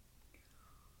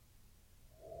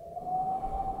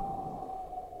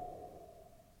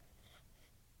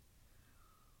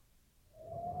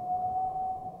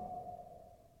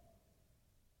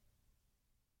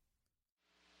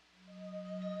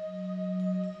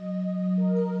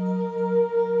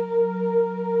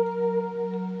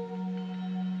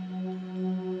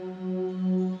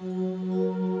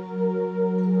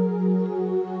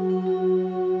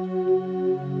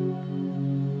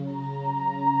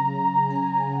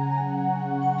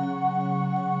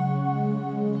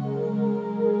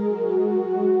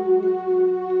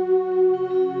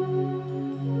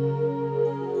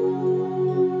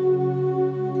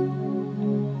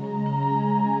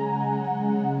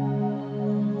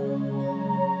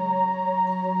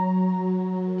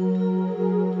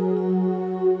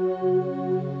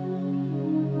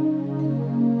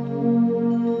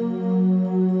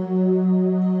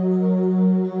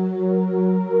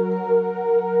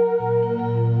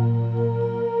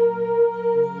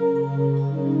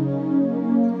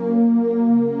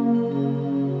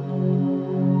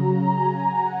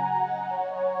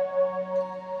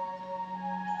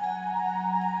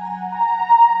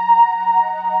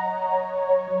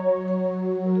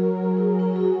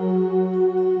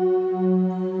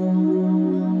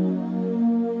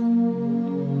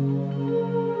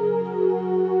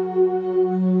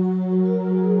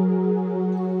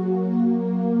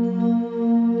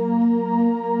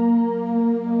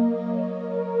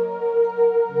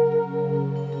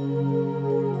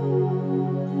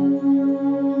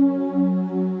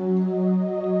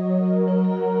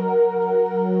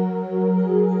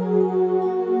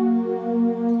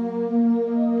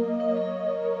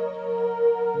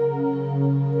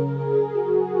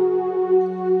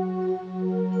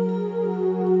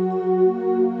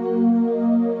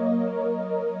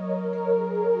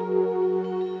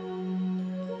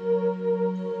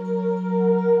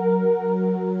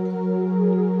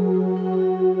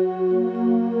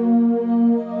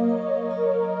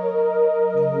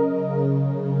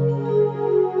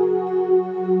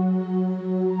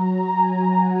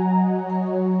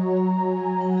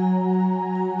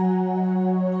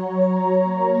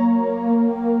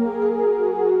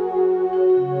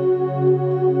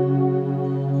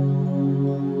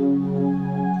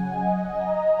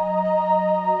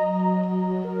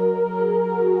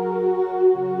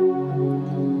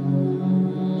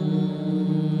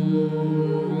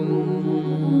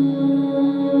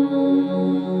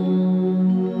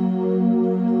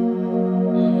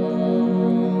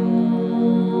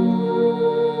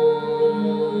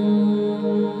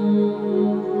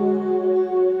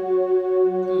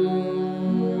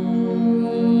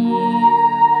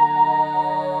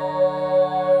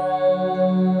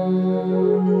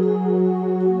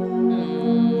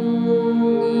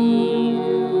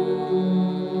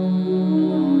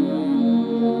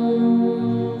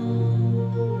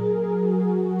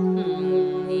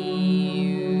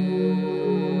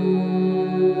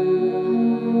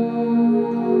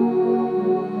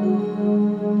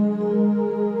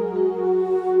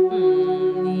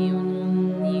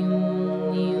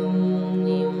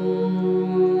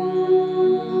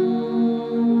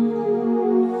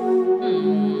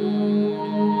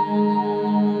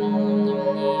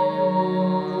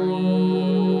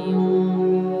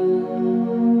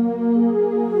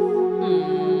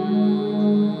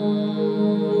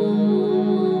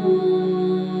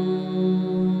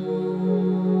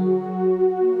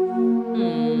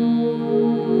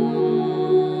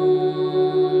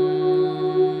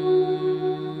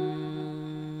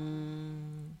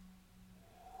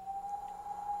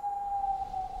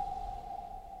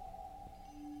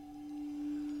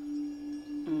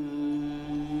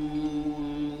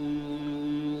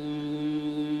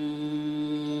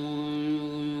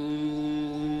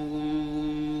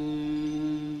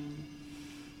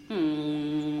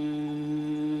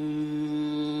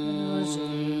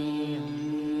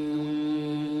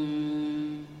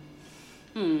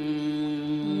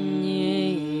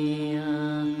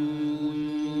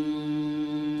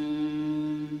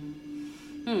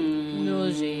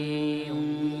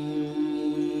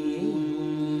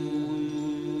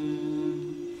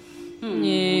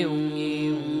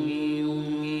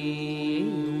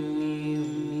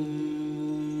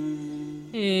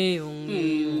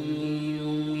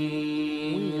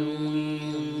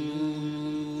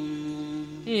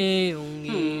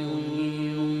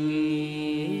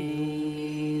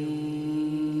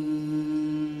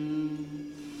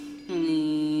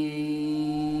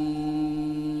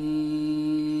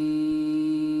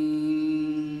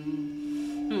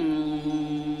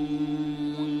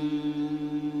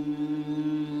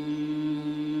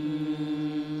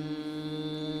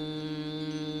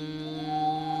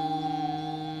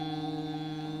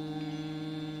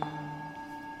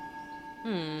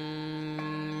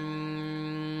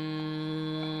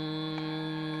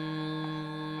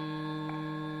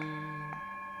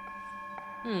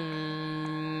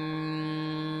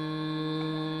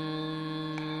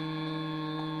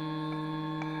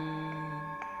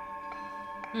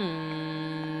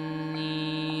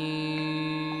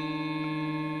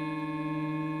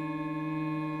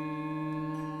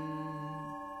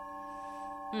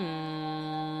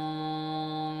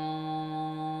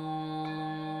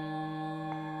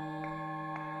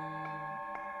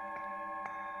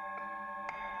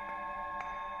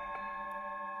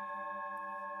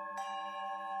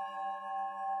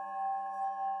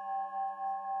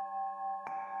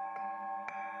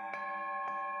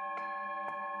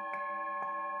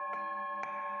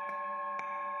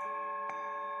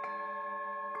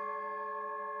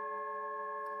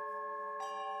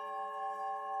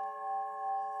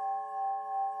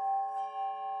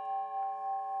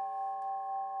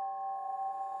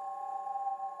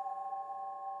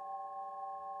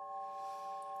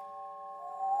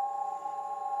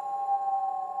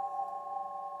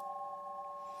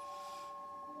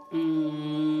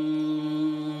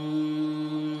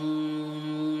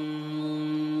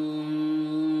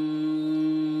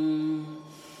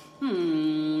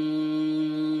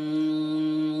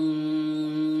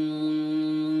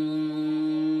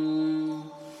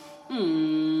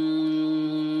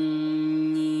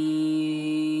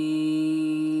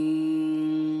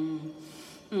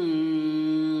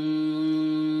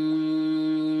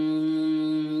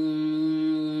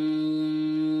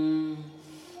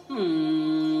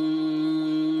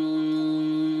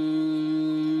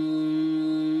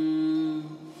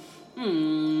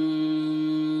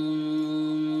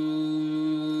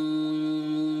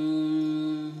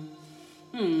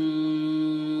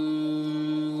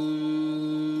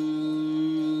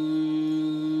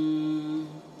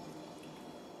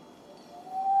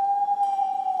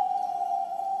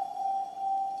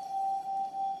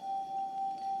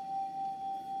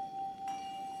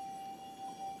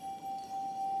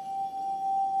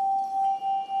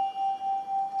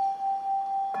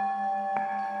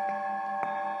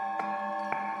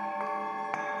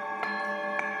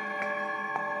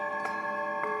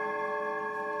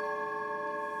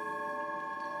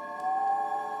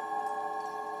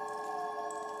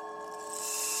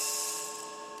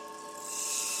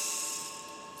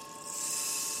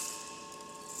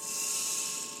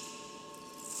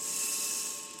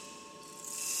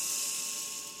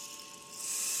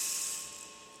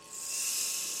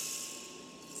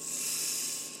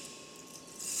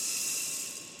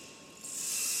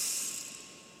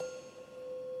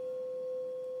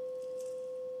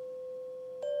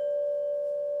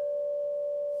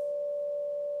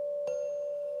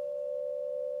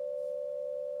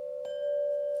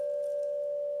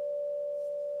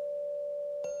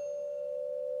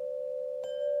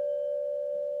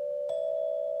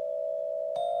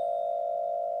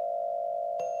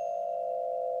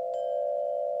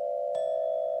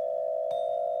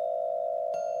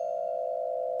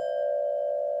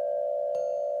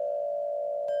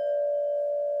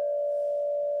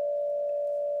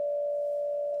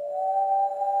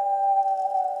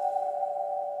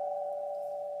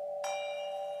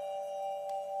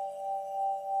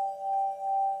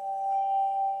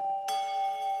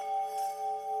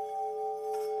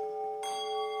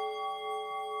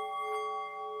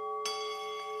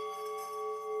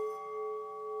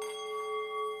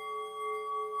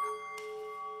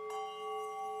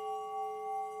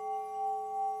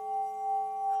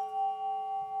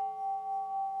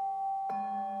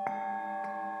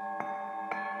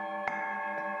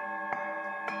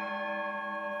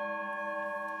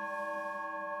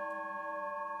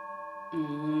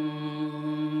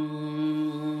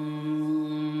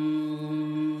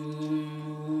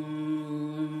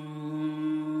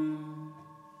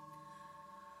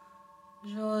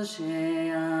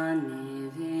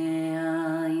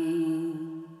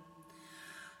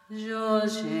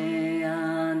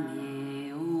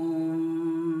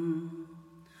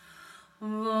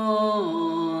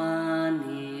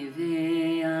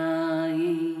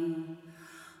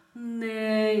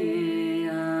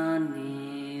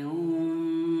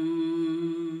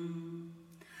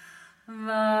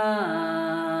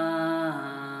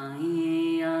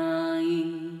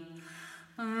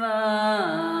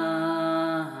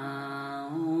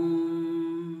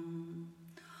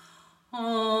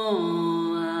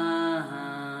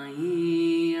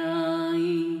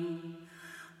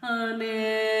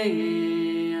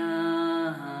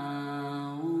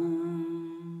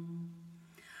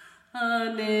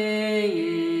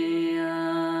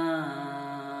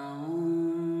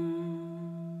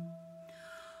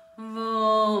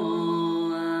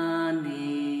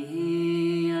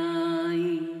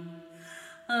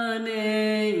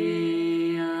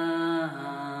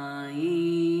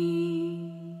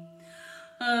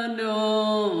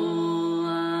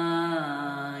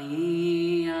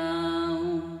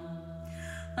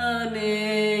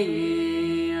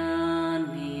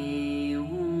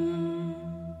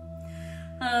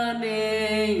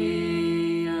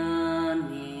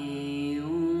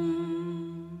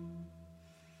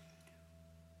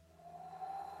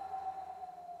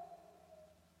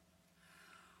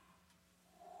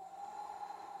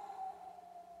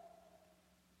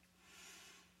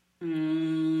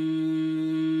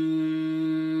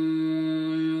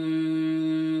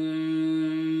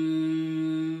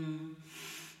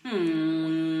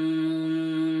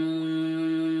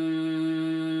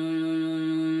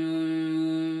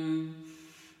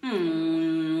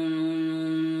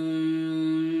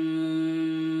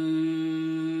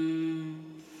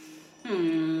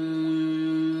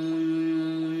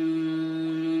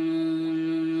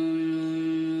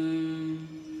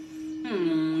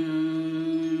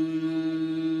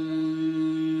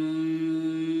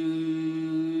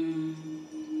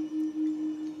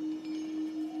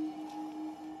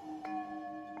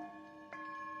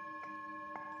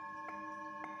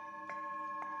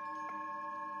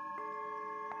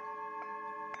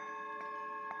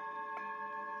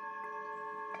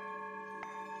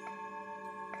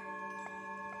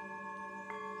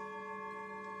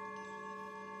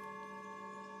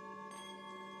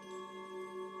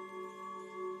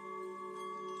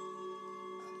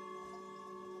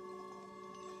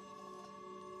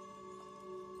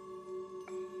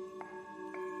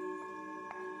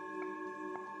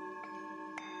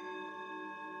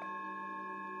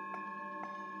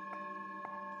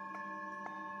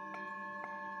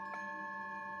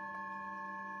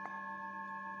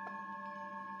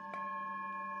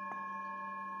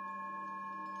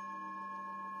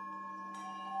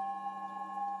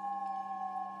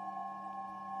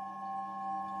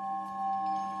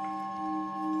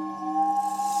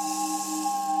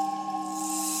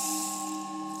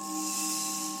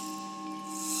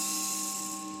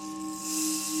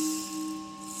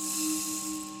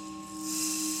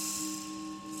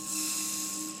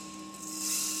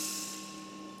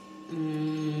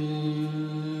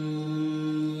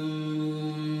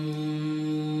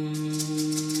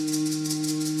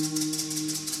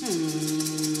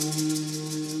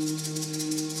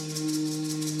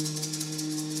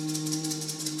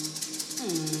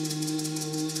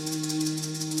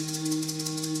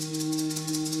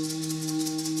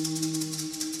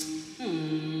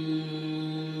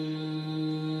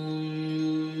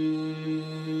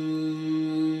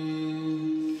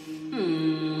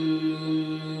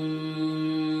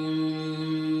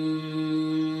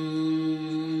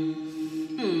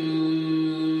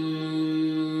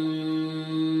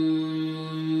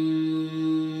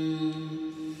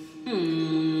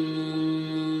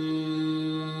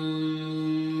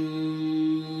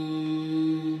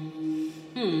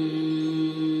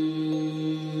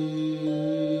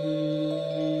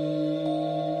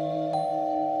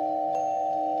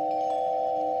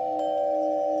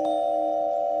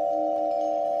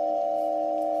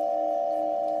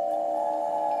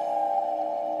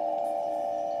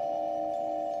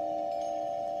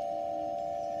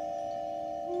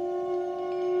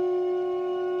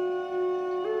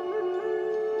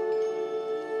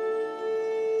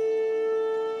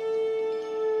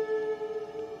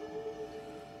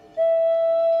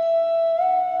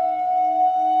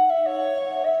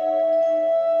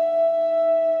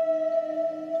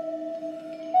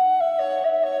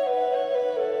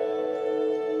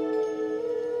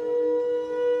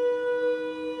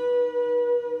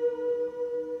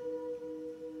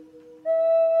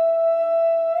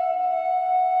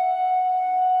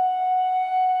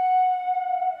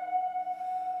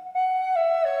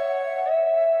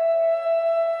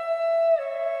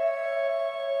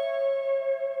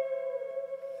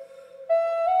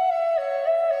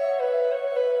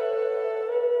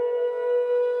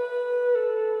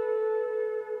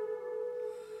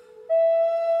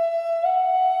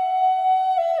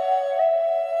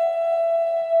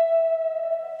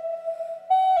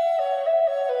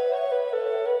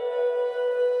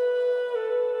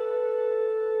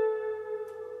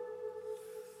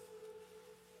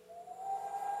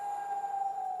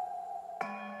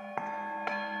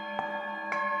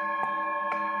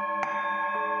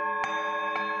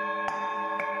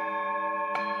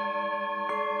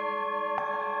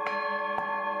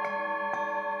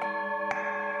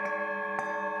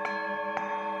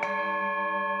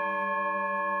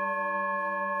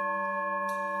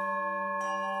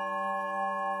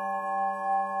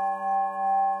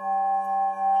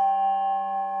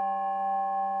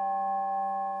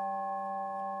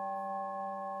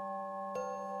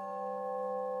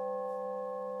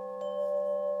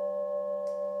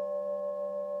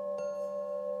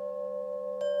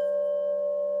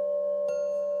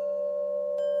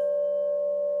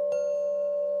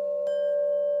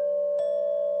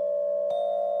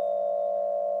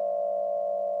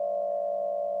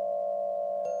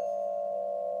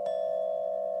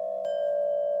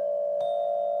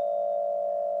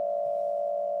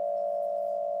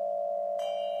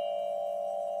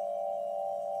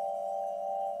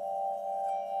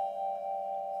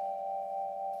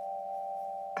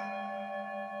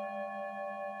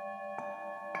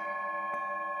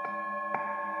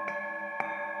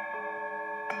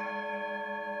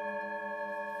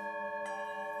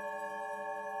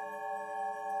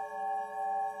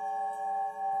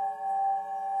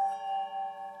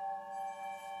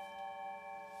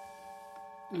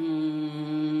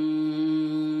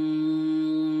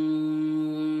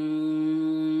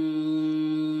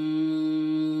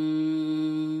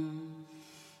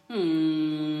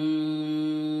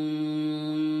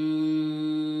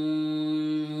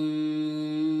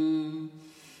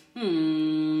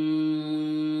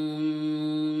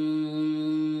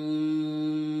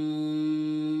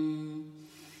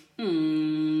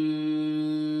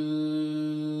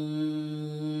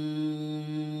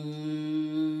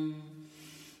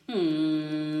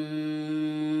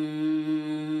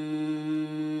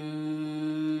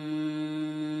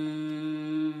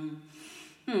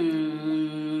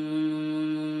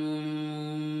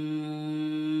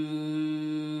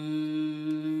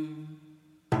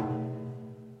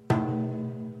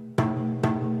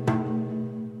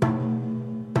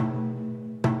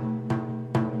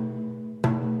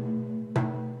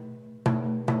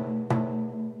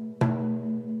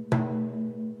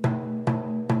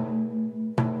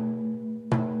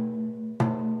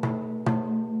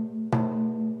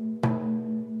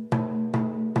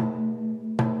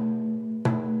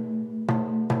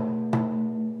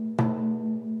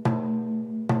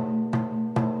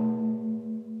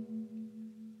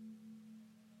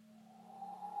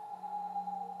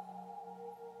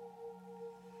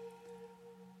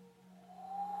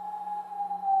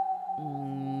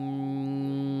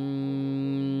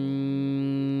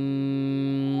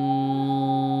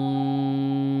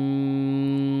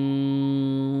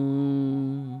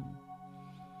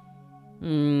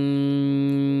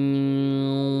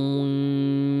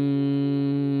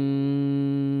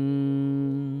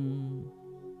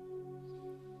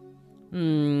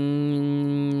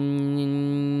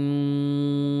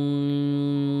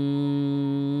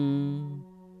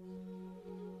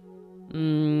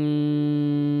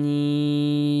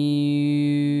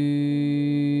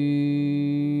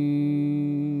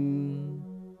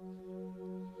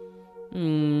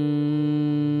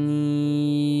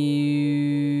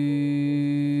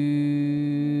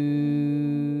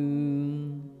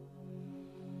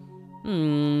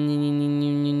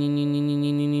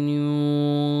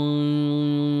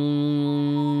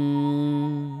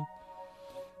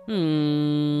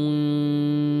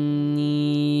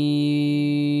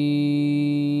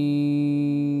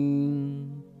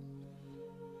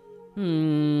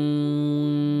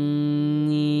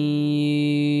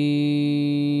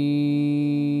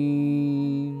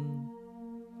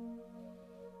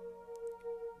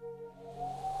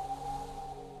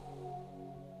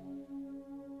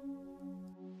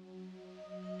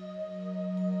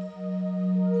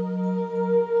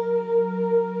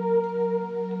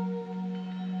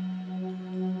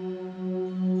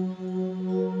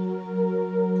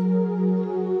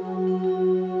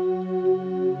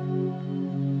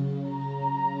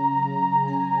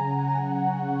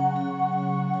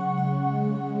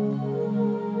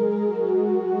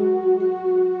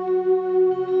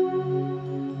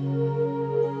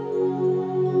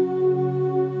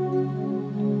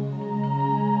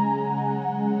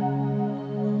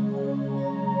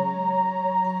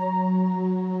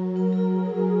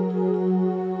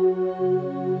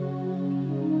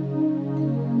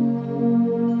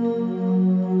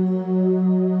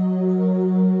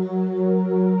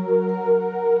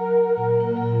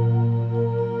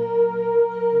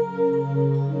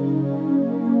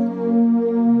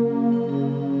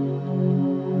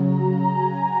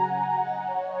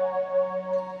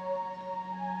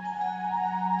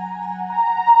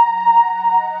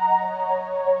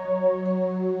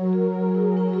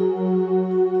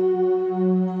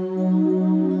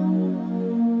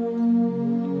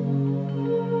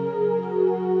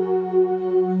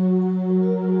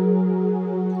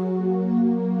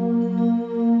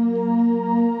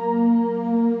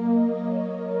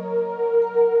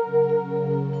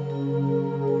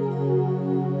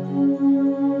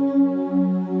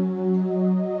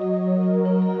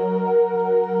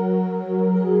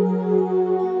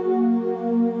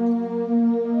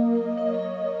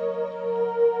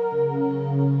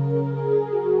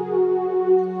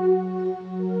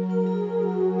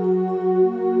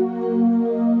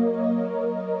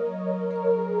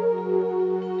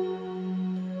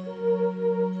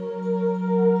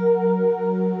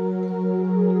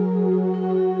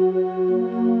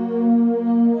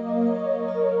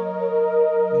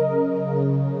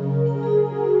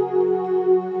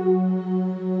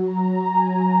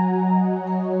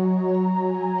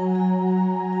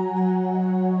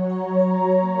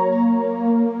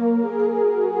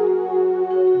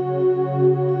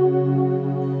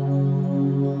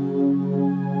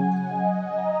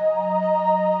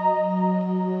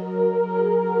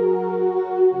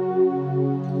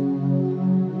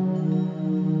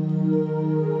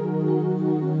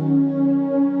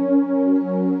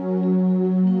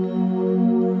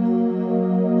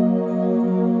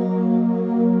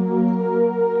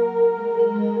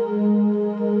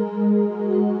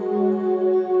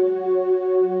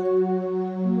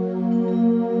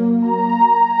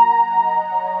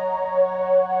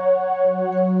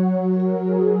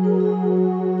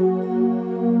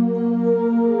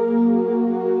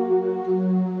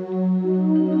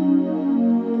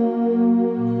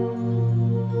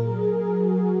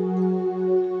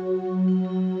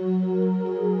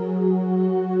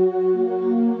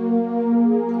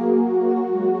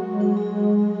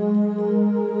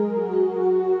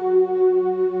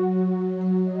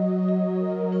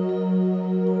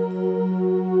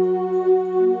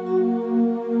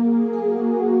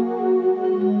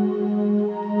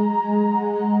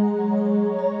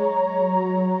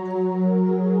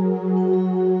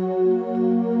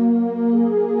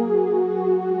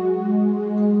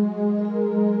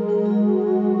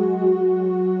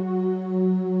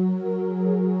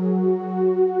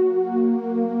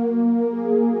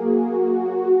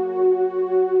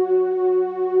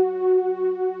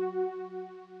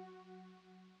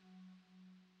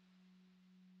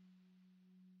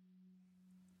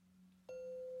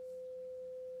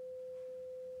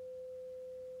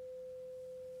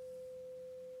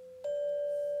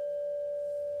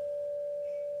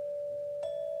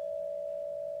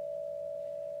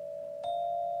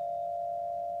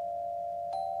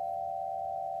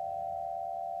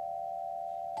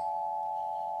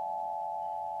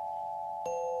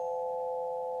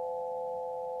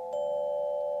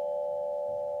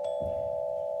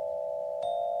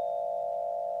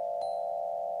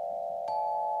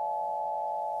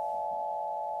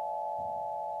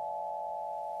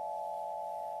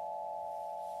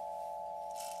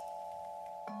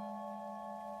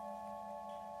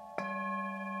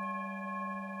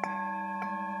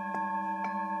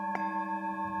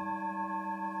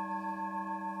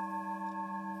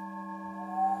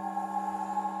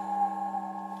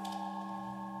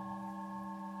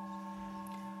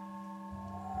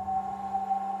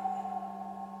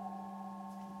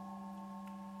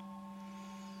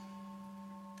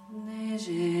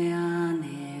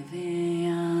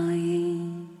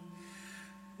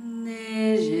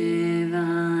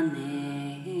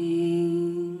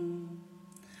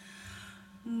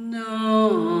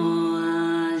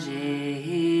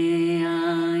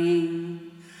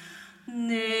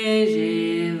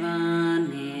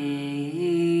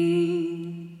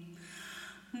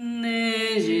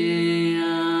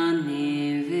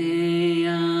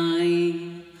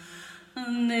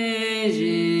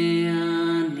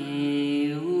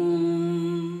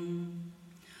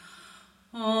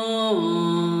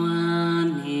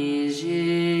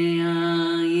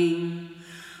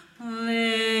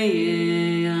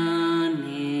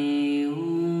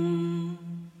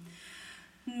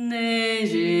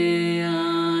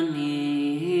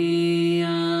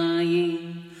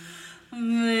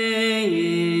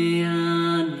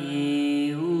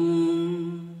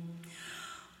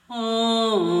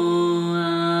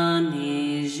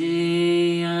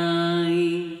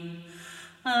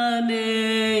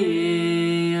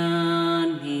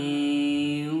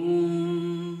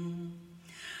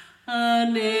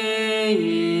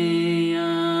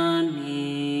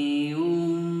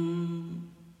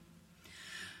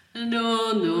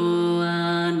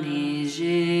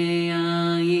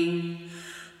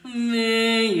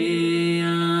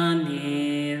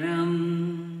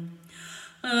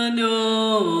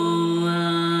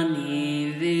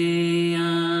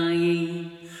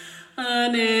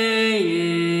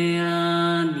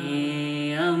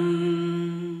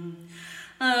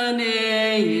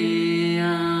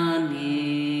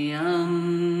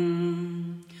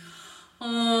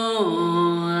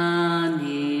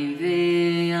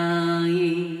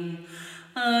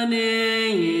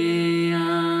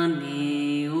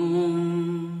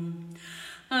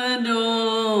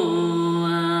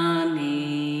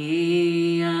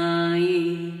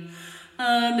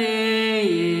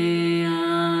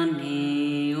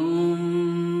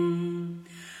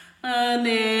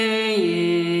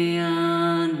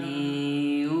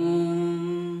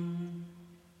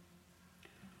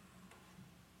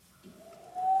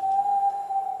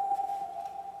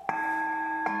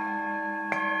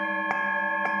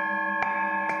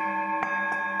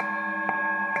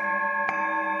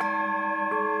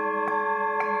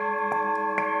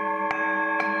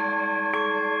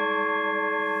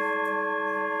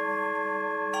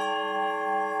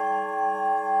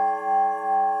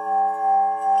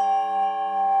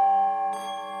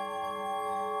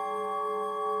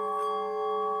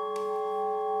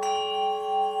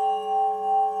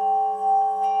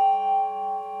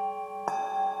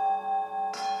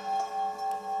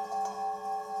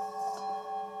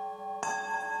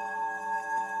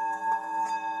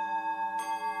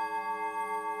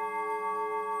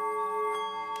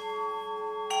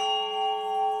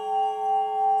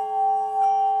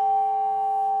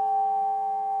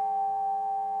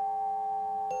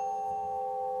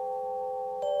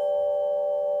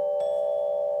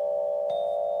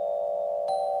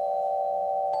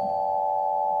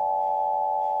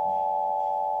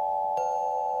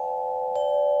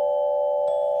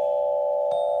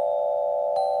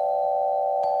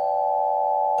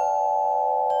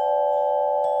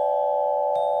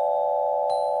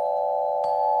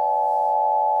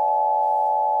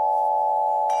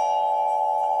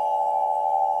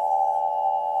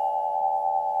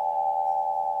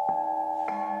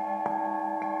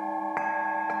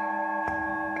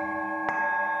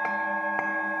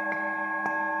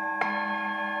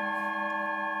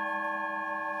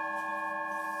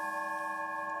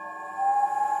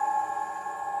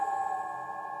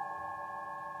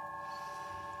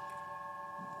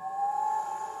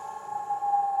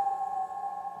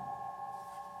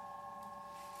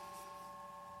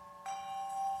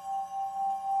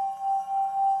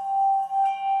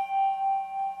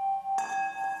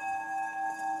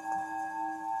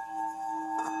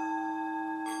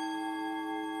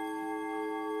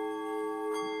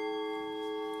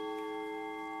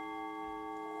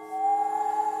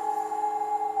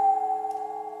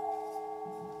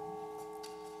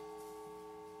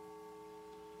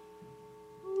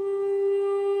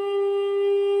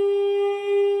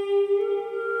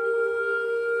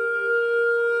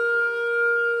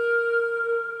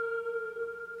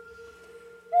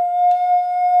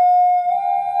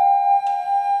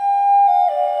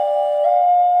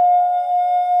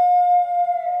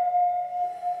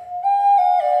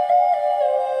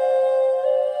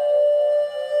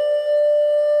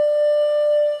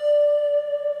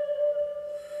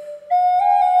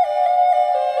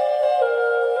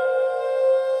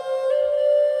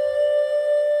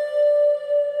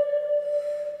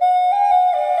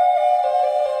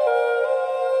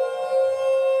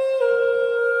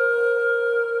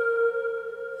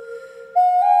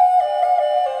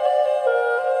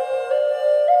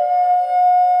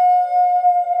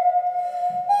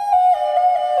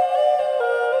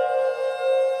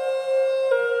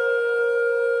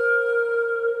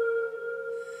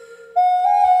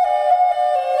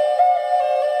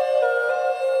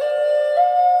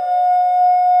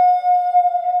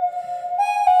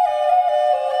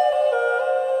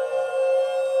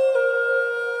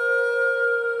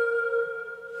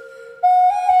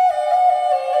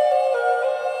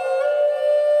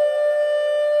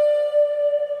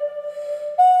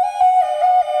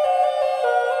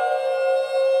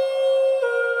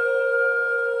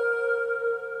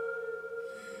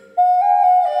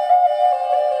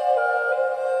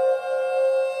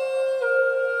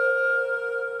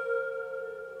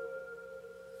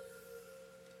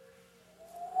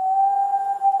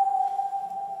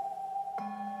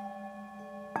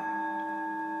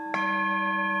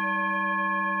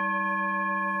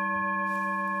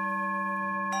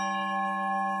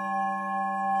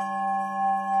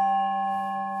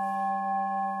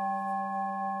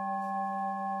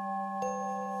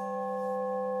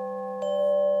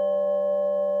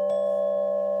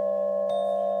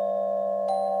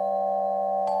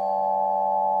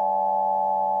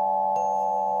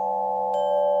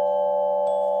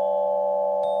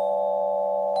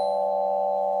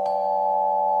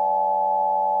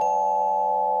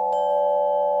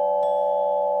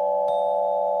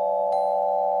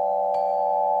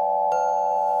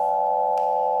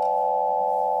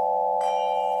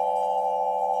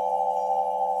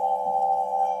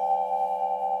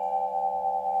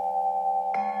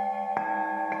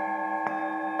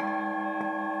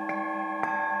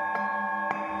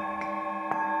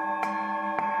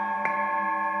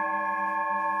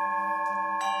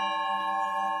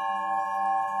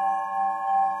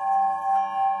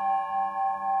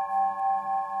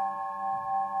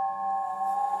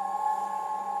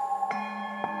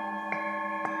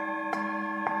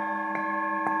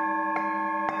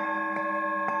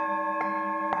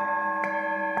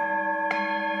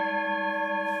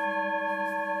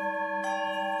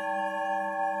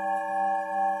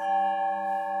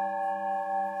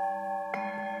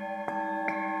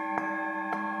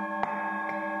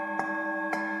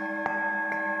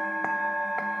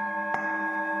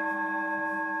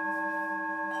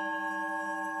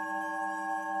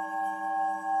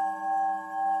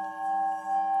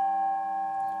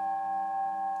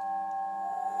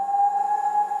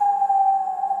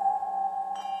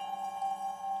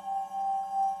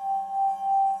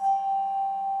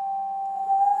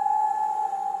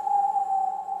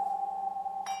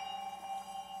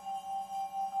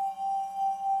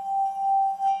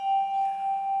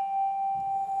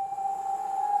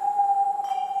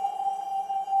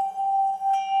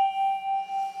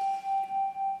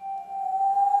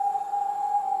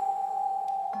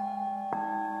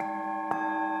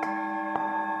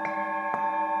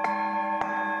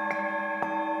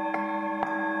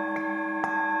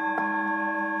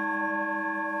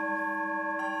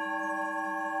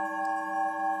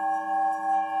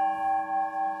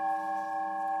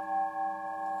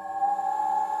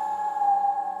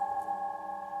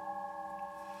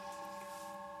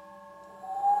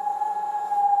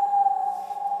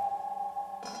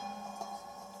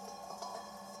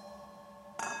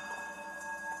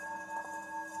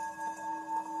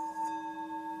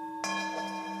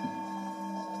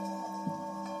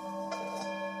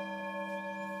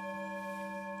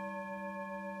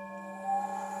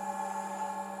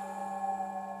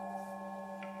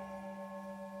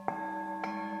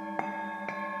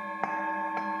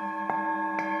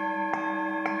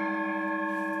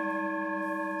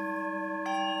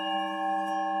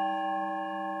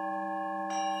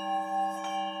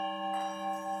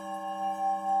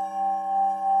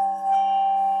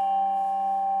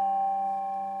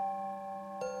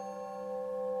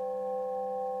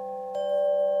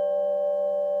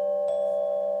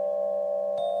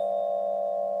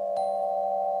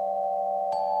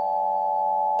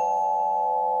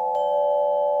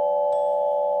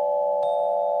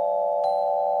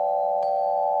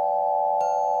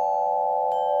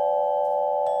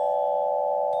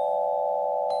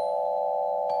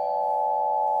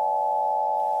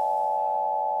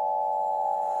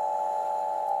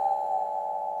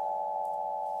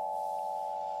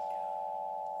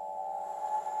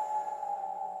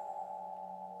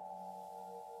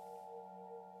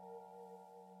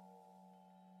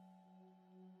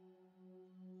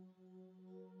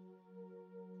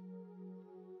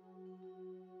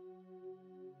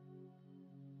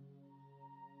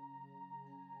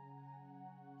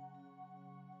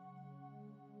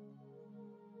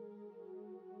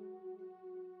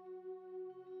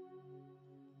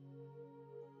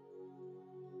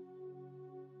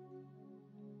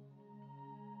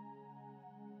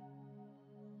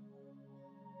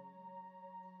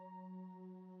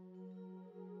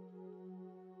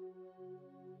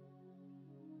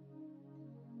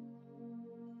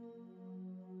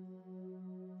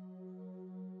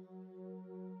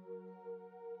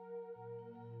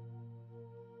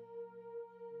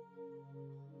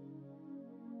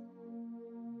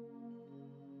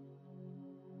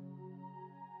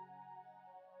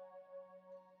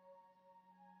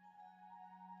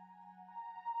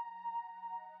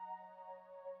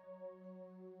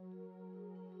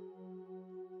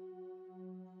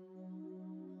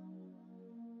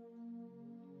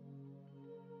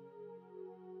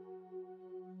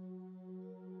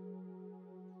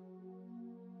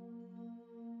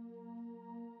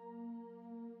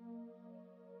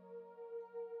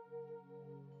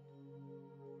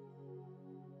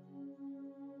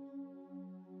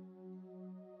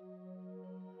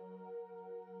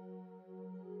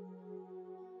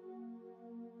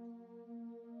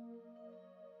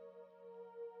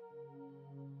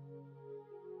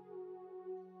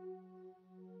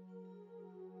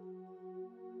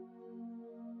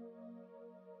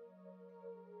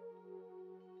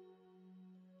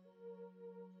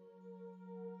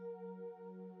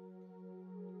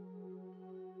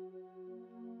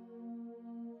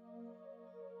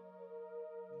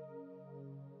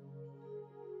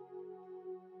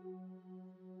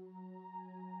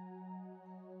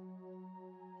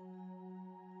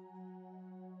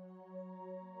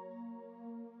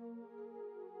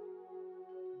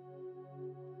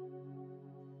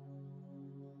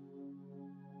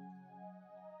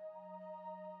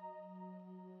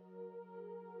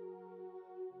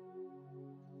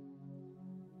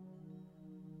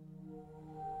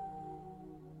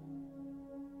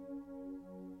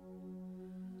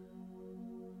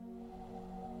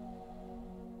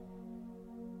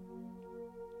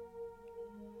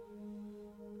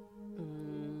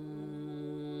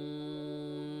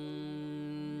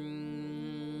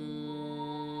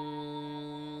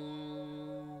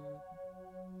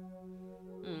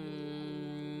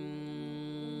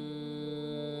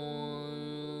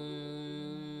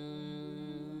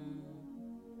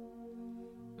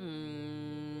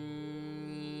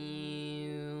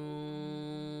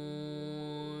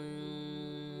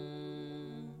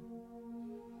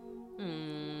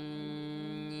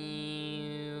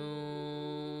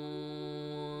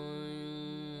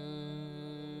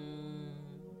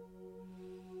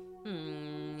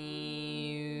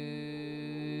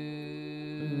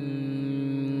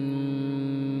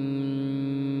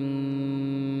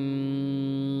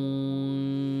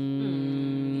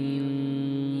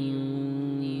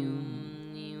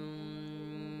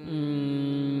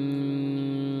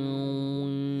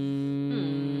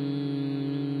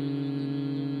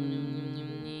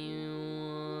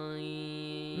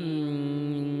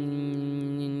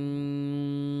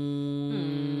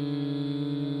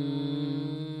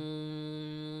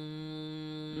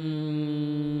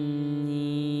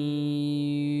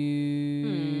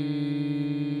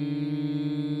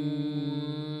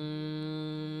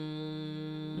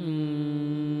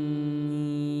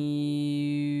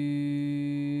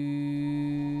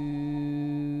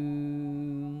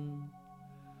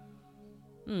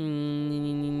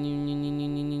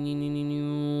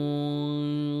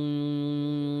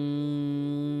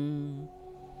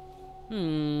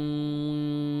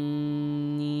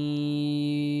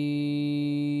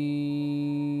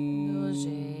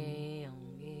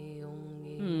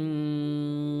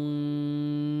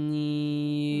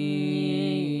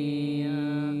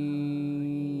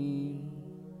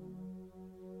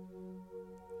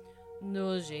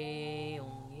 Doje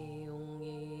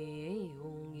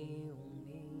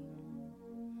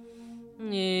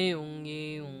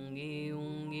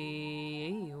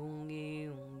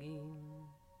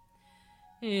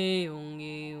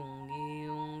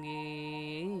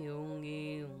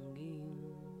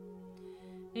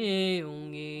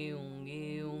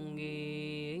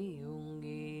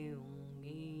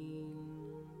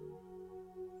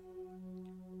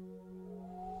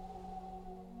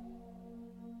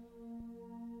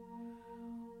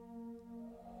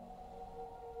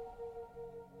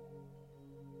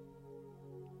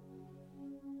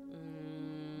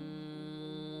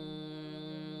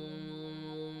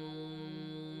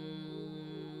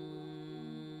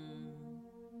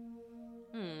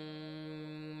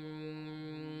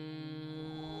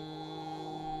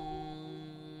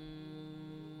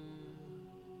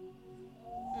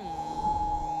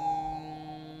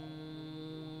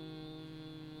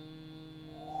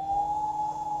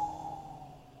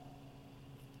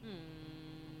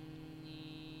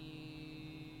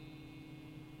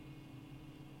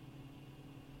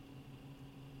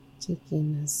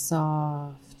Taking a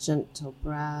soft, gentle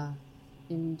breath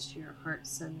into your heart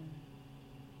center,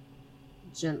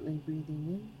 gently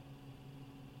breathing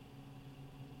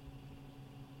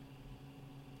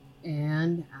in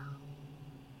and out.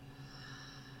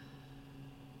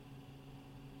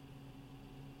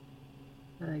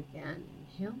 Again,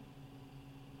 inhale.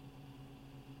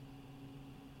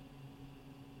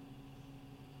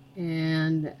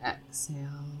 And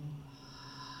exhale.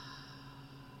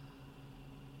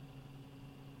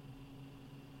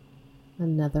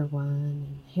 Another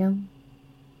one, inhale.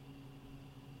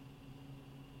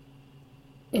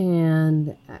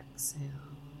 And exhale.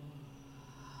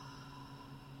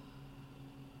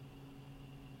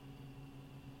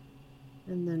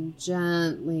 And then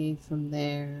gently from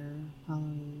there,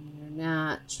 following your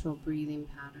natural breathing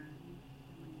pattern.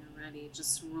 When you're ready,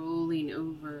 just rolling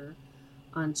over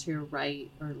onto your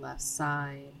right or left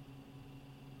side.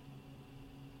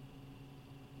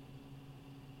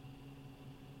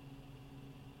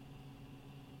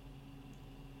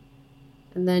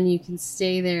 And then you can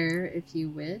stay there if you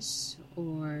wish,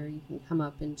 or you can come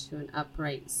up into an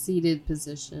upright seated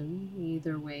position.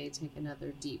 Either way, take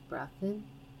another deep breath in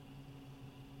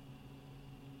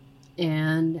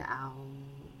and out.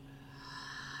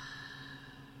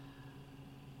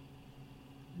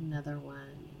 Another one,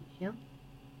 inhale.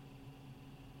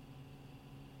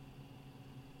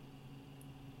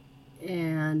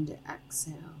 And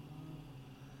exhale.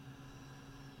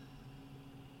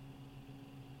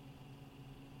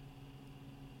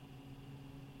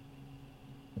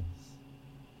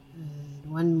 Good.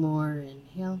 One more,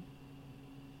 inhale.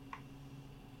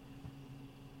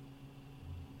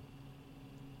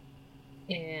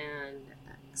 And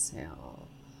exhale.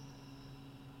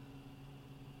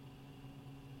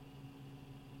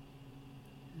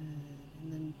 Good.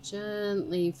 And then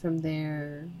gently from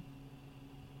there,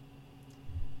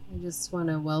 I just want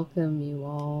to welcome you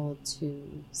all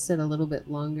to sit a little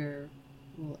bit longer.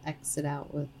 We'll exit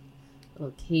out with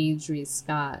little Cadre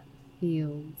Scott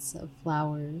fields of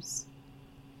flowers.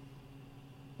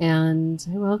 And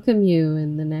I welcome you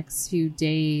in the next few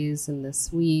days and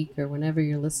this week or whenever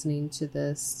you're listening to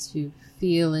this to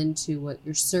feel into what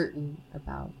you're certain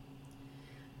about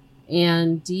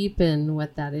and deepen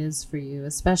what that is for you,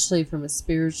 especially from a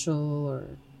spiritual or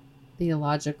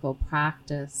theological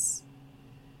practice.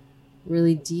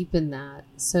 Really deepen that.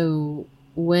 So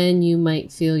when you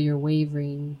might feel you're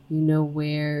wavering, you know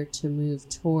where to move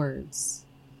towards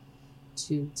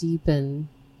to deepen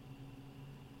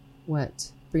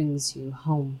what brings you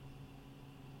home.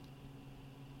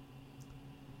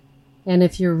 And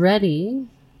if you're ready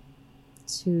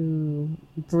to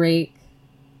break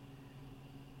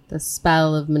the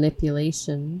spell of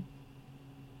manipulation,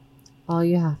 all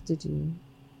you have to do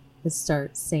is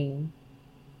start saying,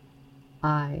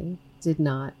 I did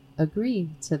not agree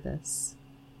to this.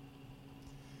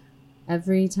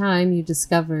 Every time you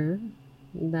discover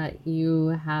that you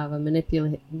have a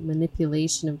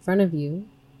manipulation in front of you,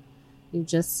 you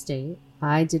just state,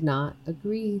 I did not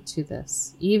agree to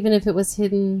this. Even if it was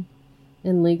hidden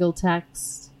in legal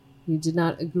text, you did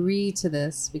not agree to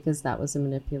this because that was a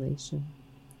manipulation.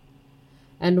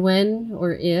 And when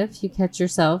or if you catch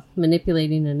yourself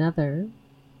manipulating another,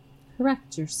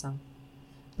 correct yourself.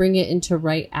 Bring it into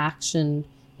right action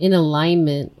in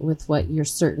alignment with what you're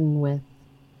certain with.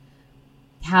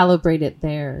 Calibrate it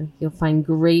there. You'll find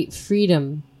great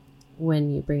freedom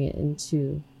when you bring it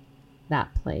into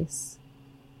that place.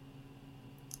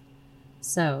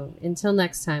 So until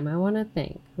next time, I want to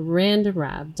thank Randa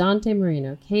Rab, Dante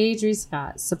Marino, Cadre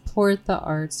Scott. Support the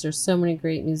arts. There's so many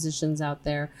great musicians out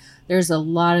there. There's a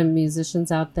lot of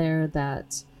musicians out there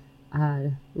that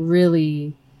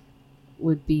really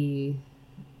would be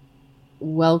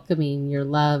welcoming your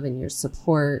love and your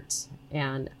support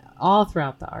and all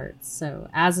throughout the arts. So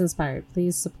as inspired,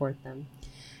 please support them.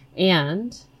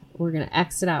 And we're going to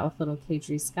exit out with little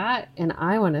Cadre Scott. And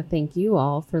I want to thank you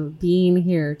all for being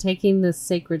here, taking this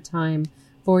sacred time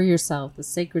for yourself, the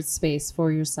sacred space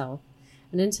for yourself.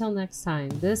 And until next time,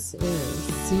 this is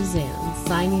Suzanne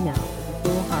signing out with a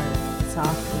cool heart,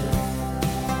 soft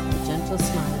ear, a gentle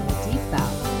smile.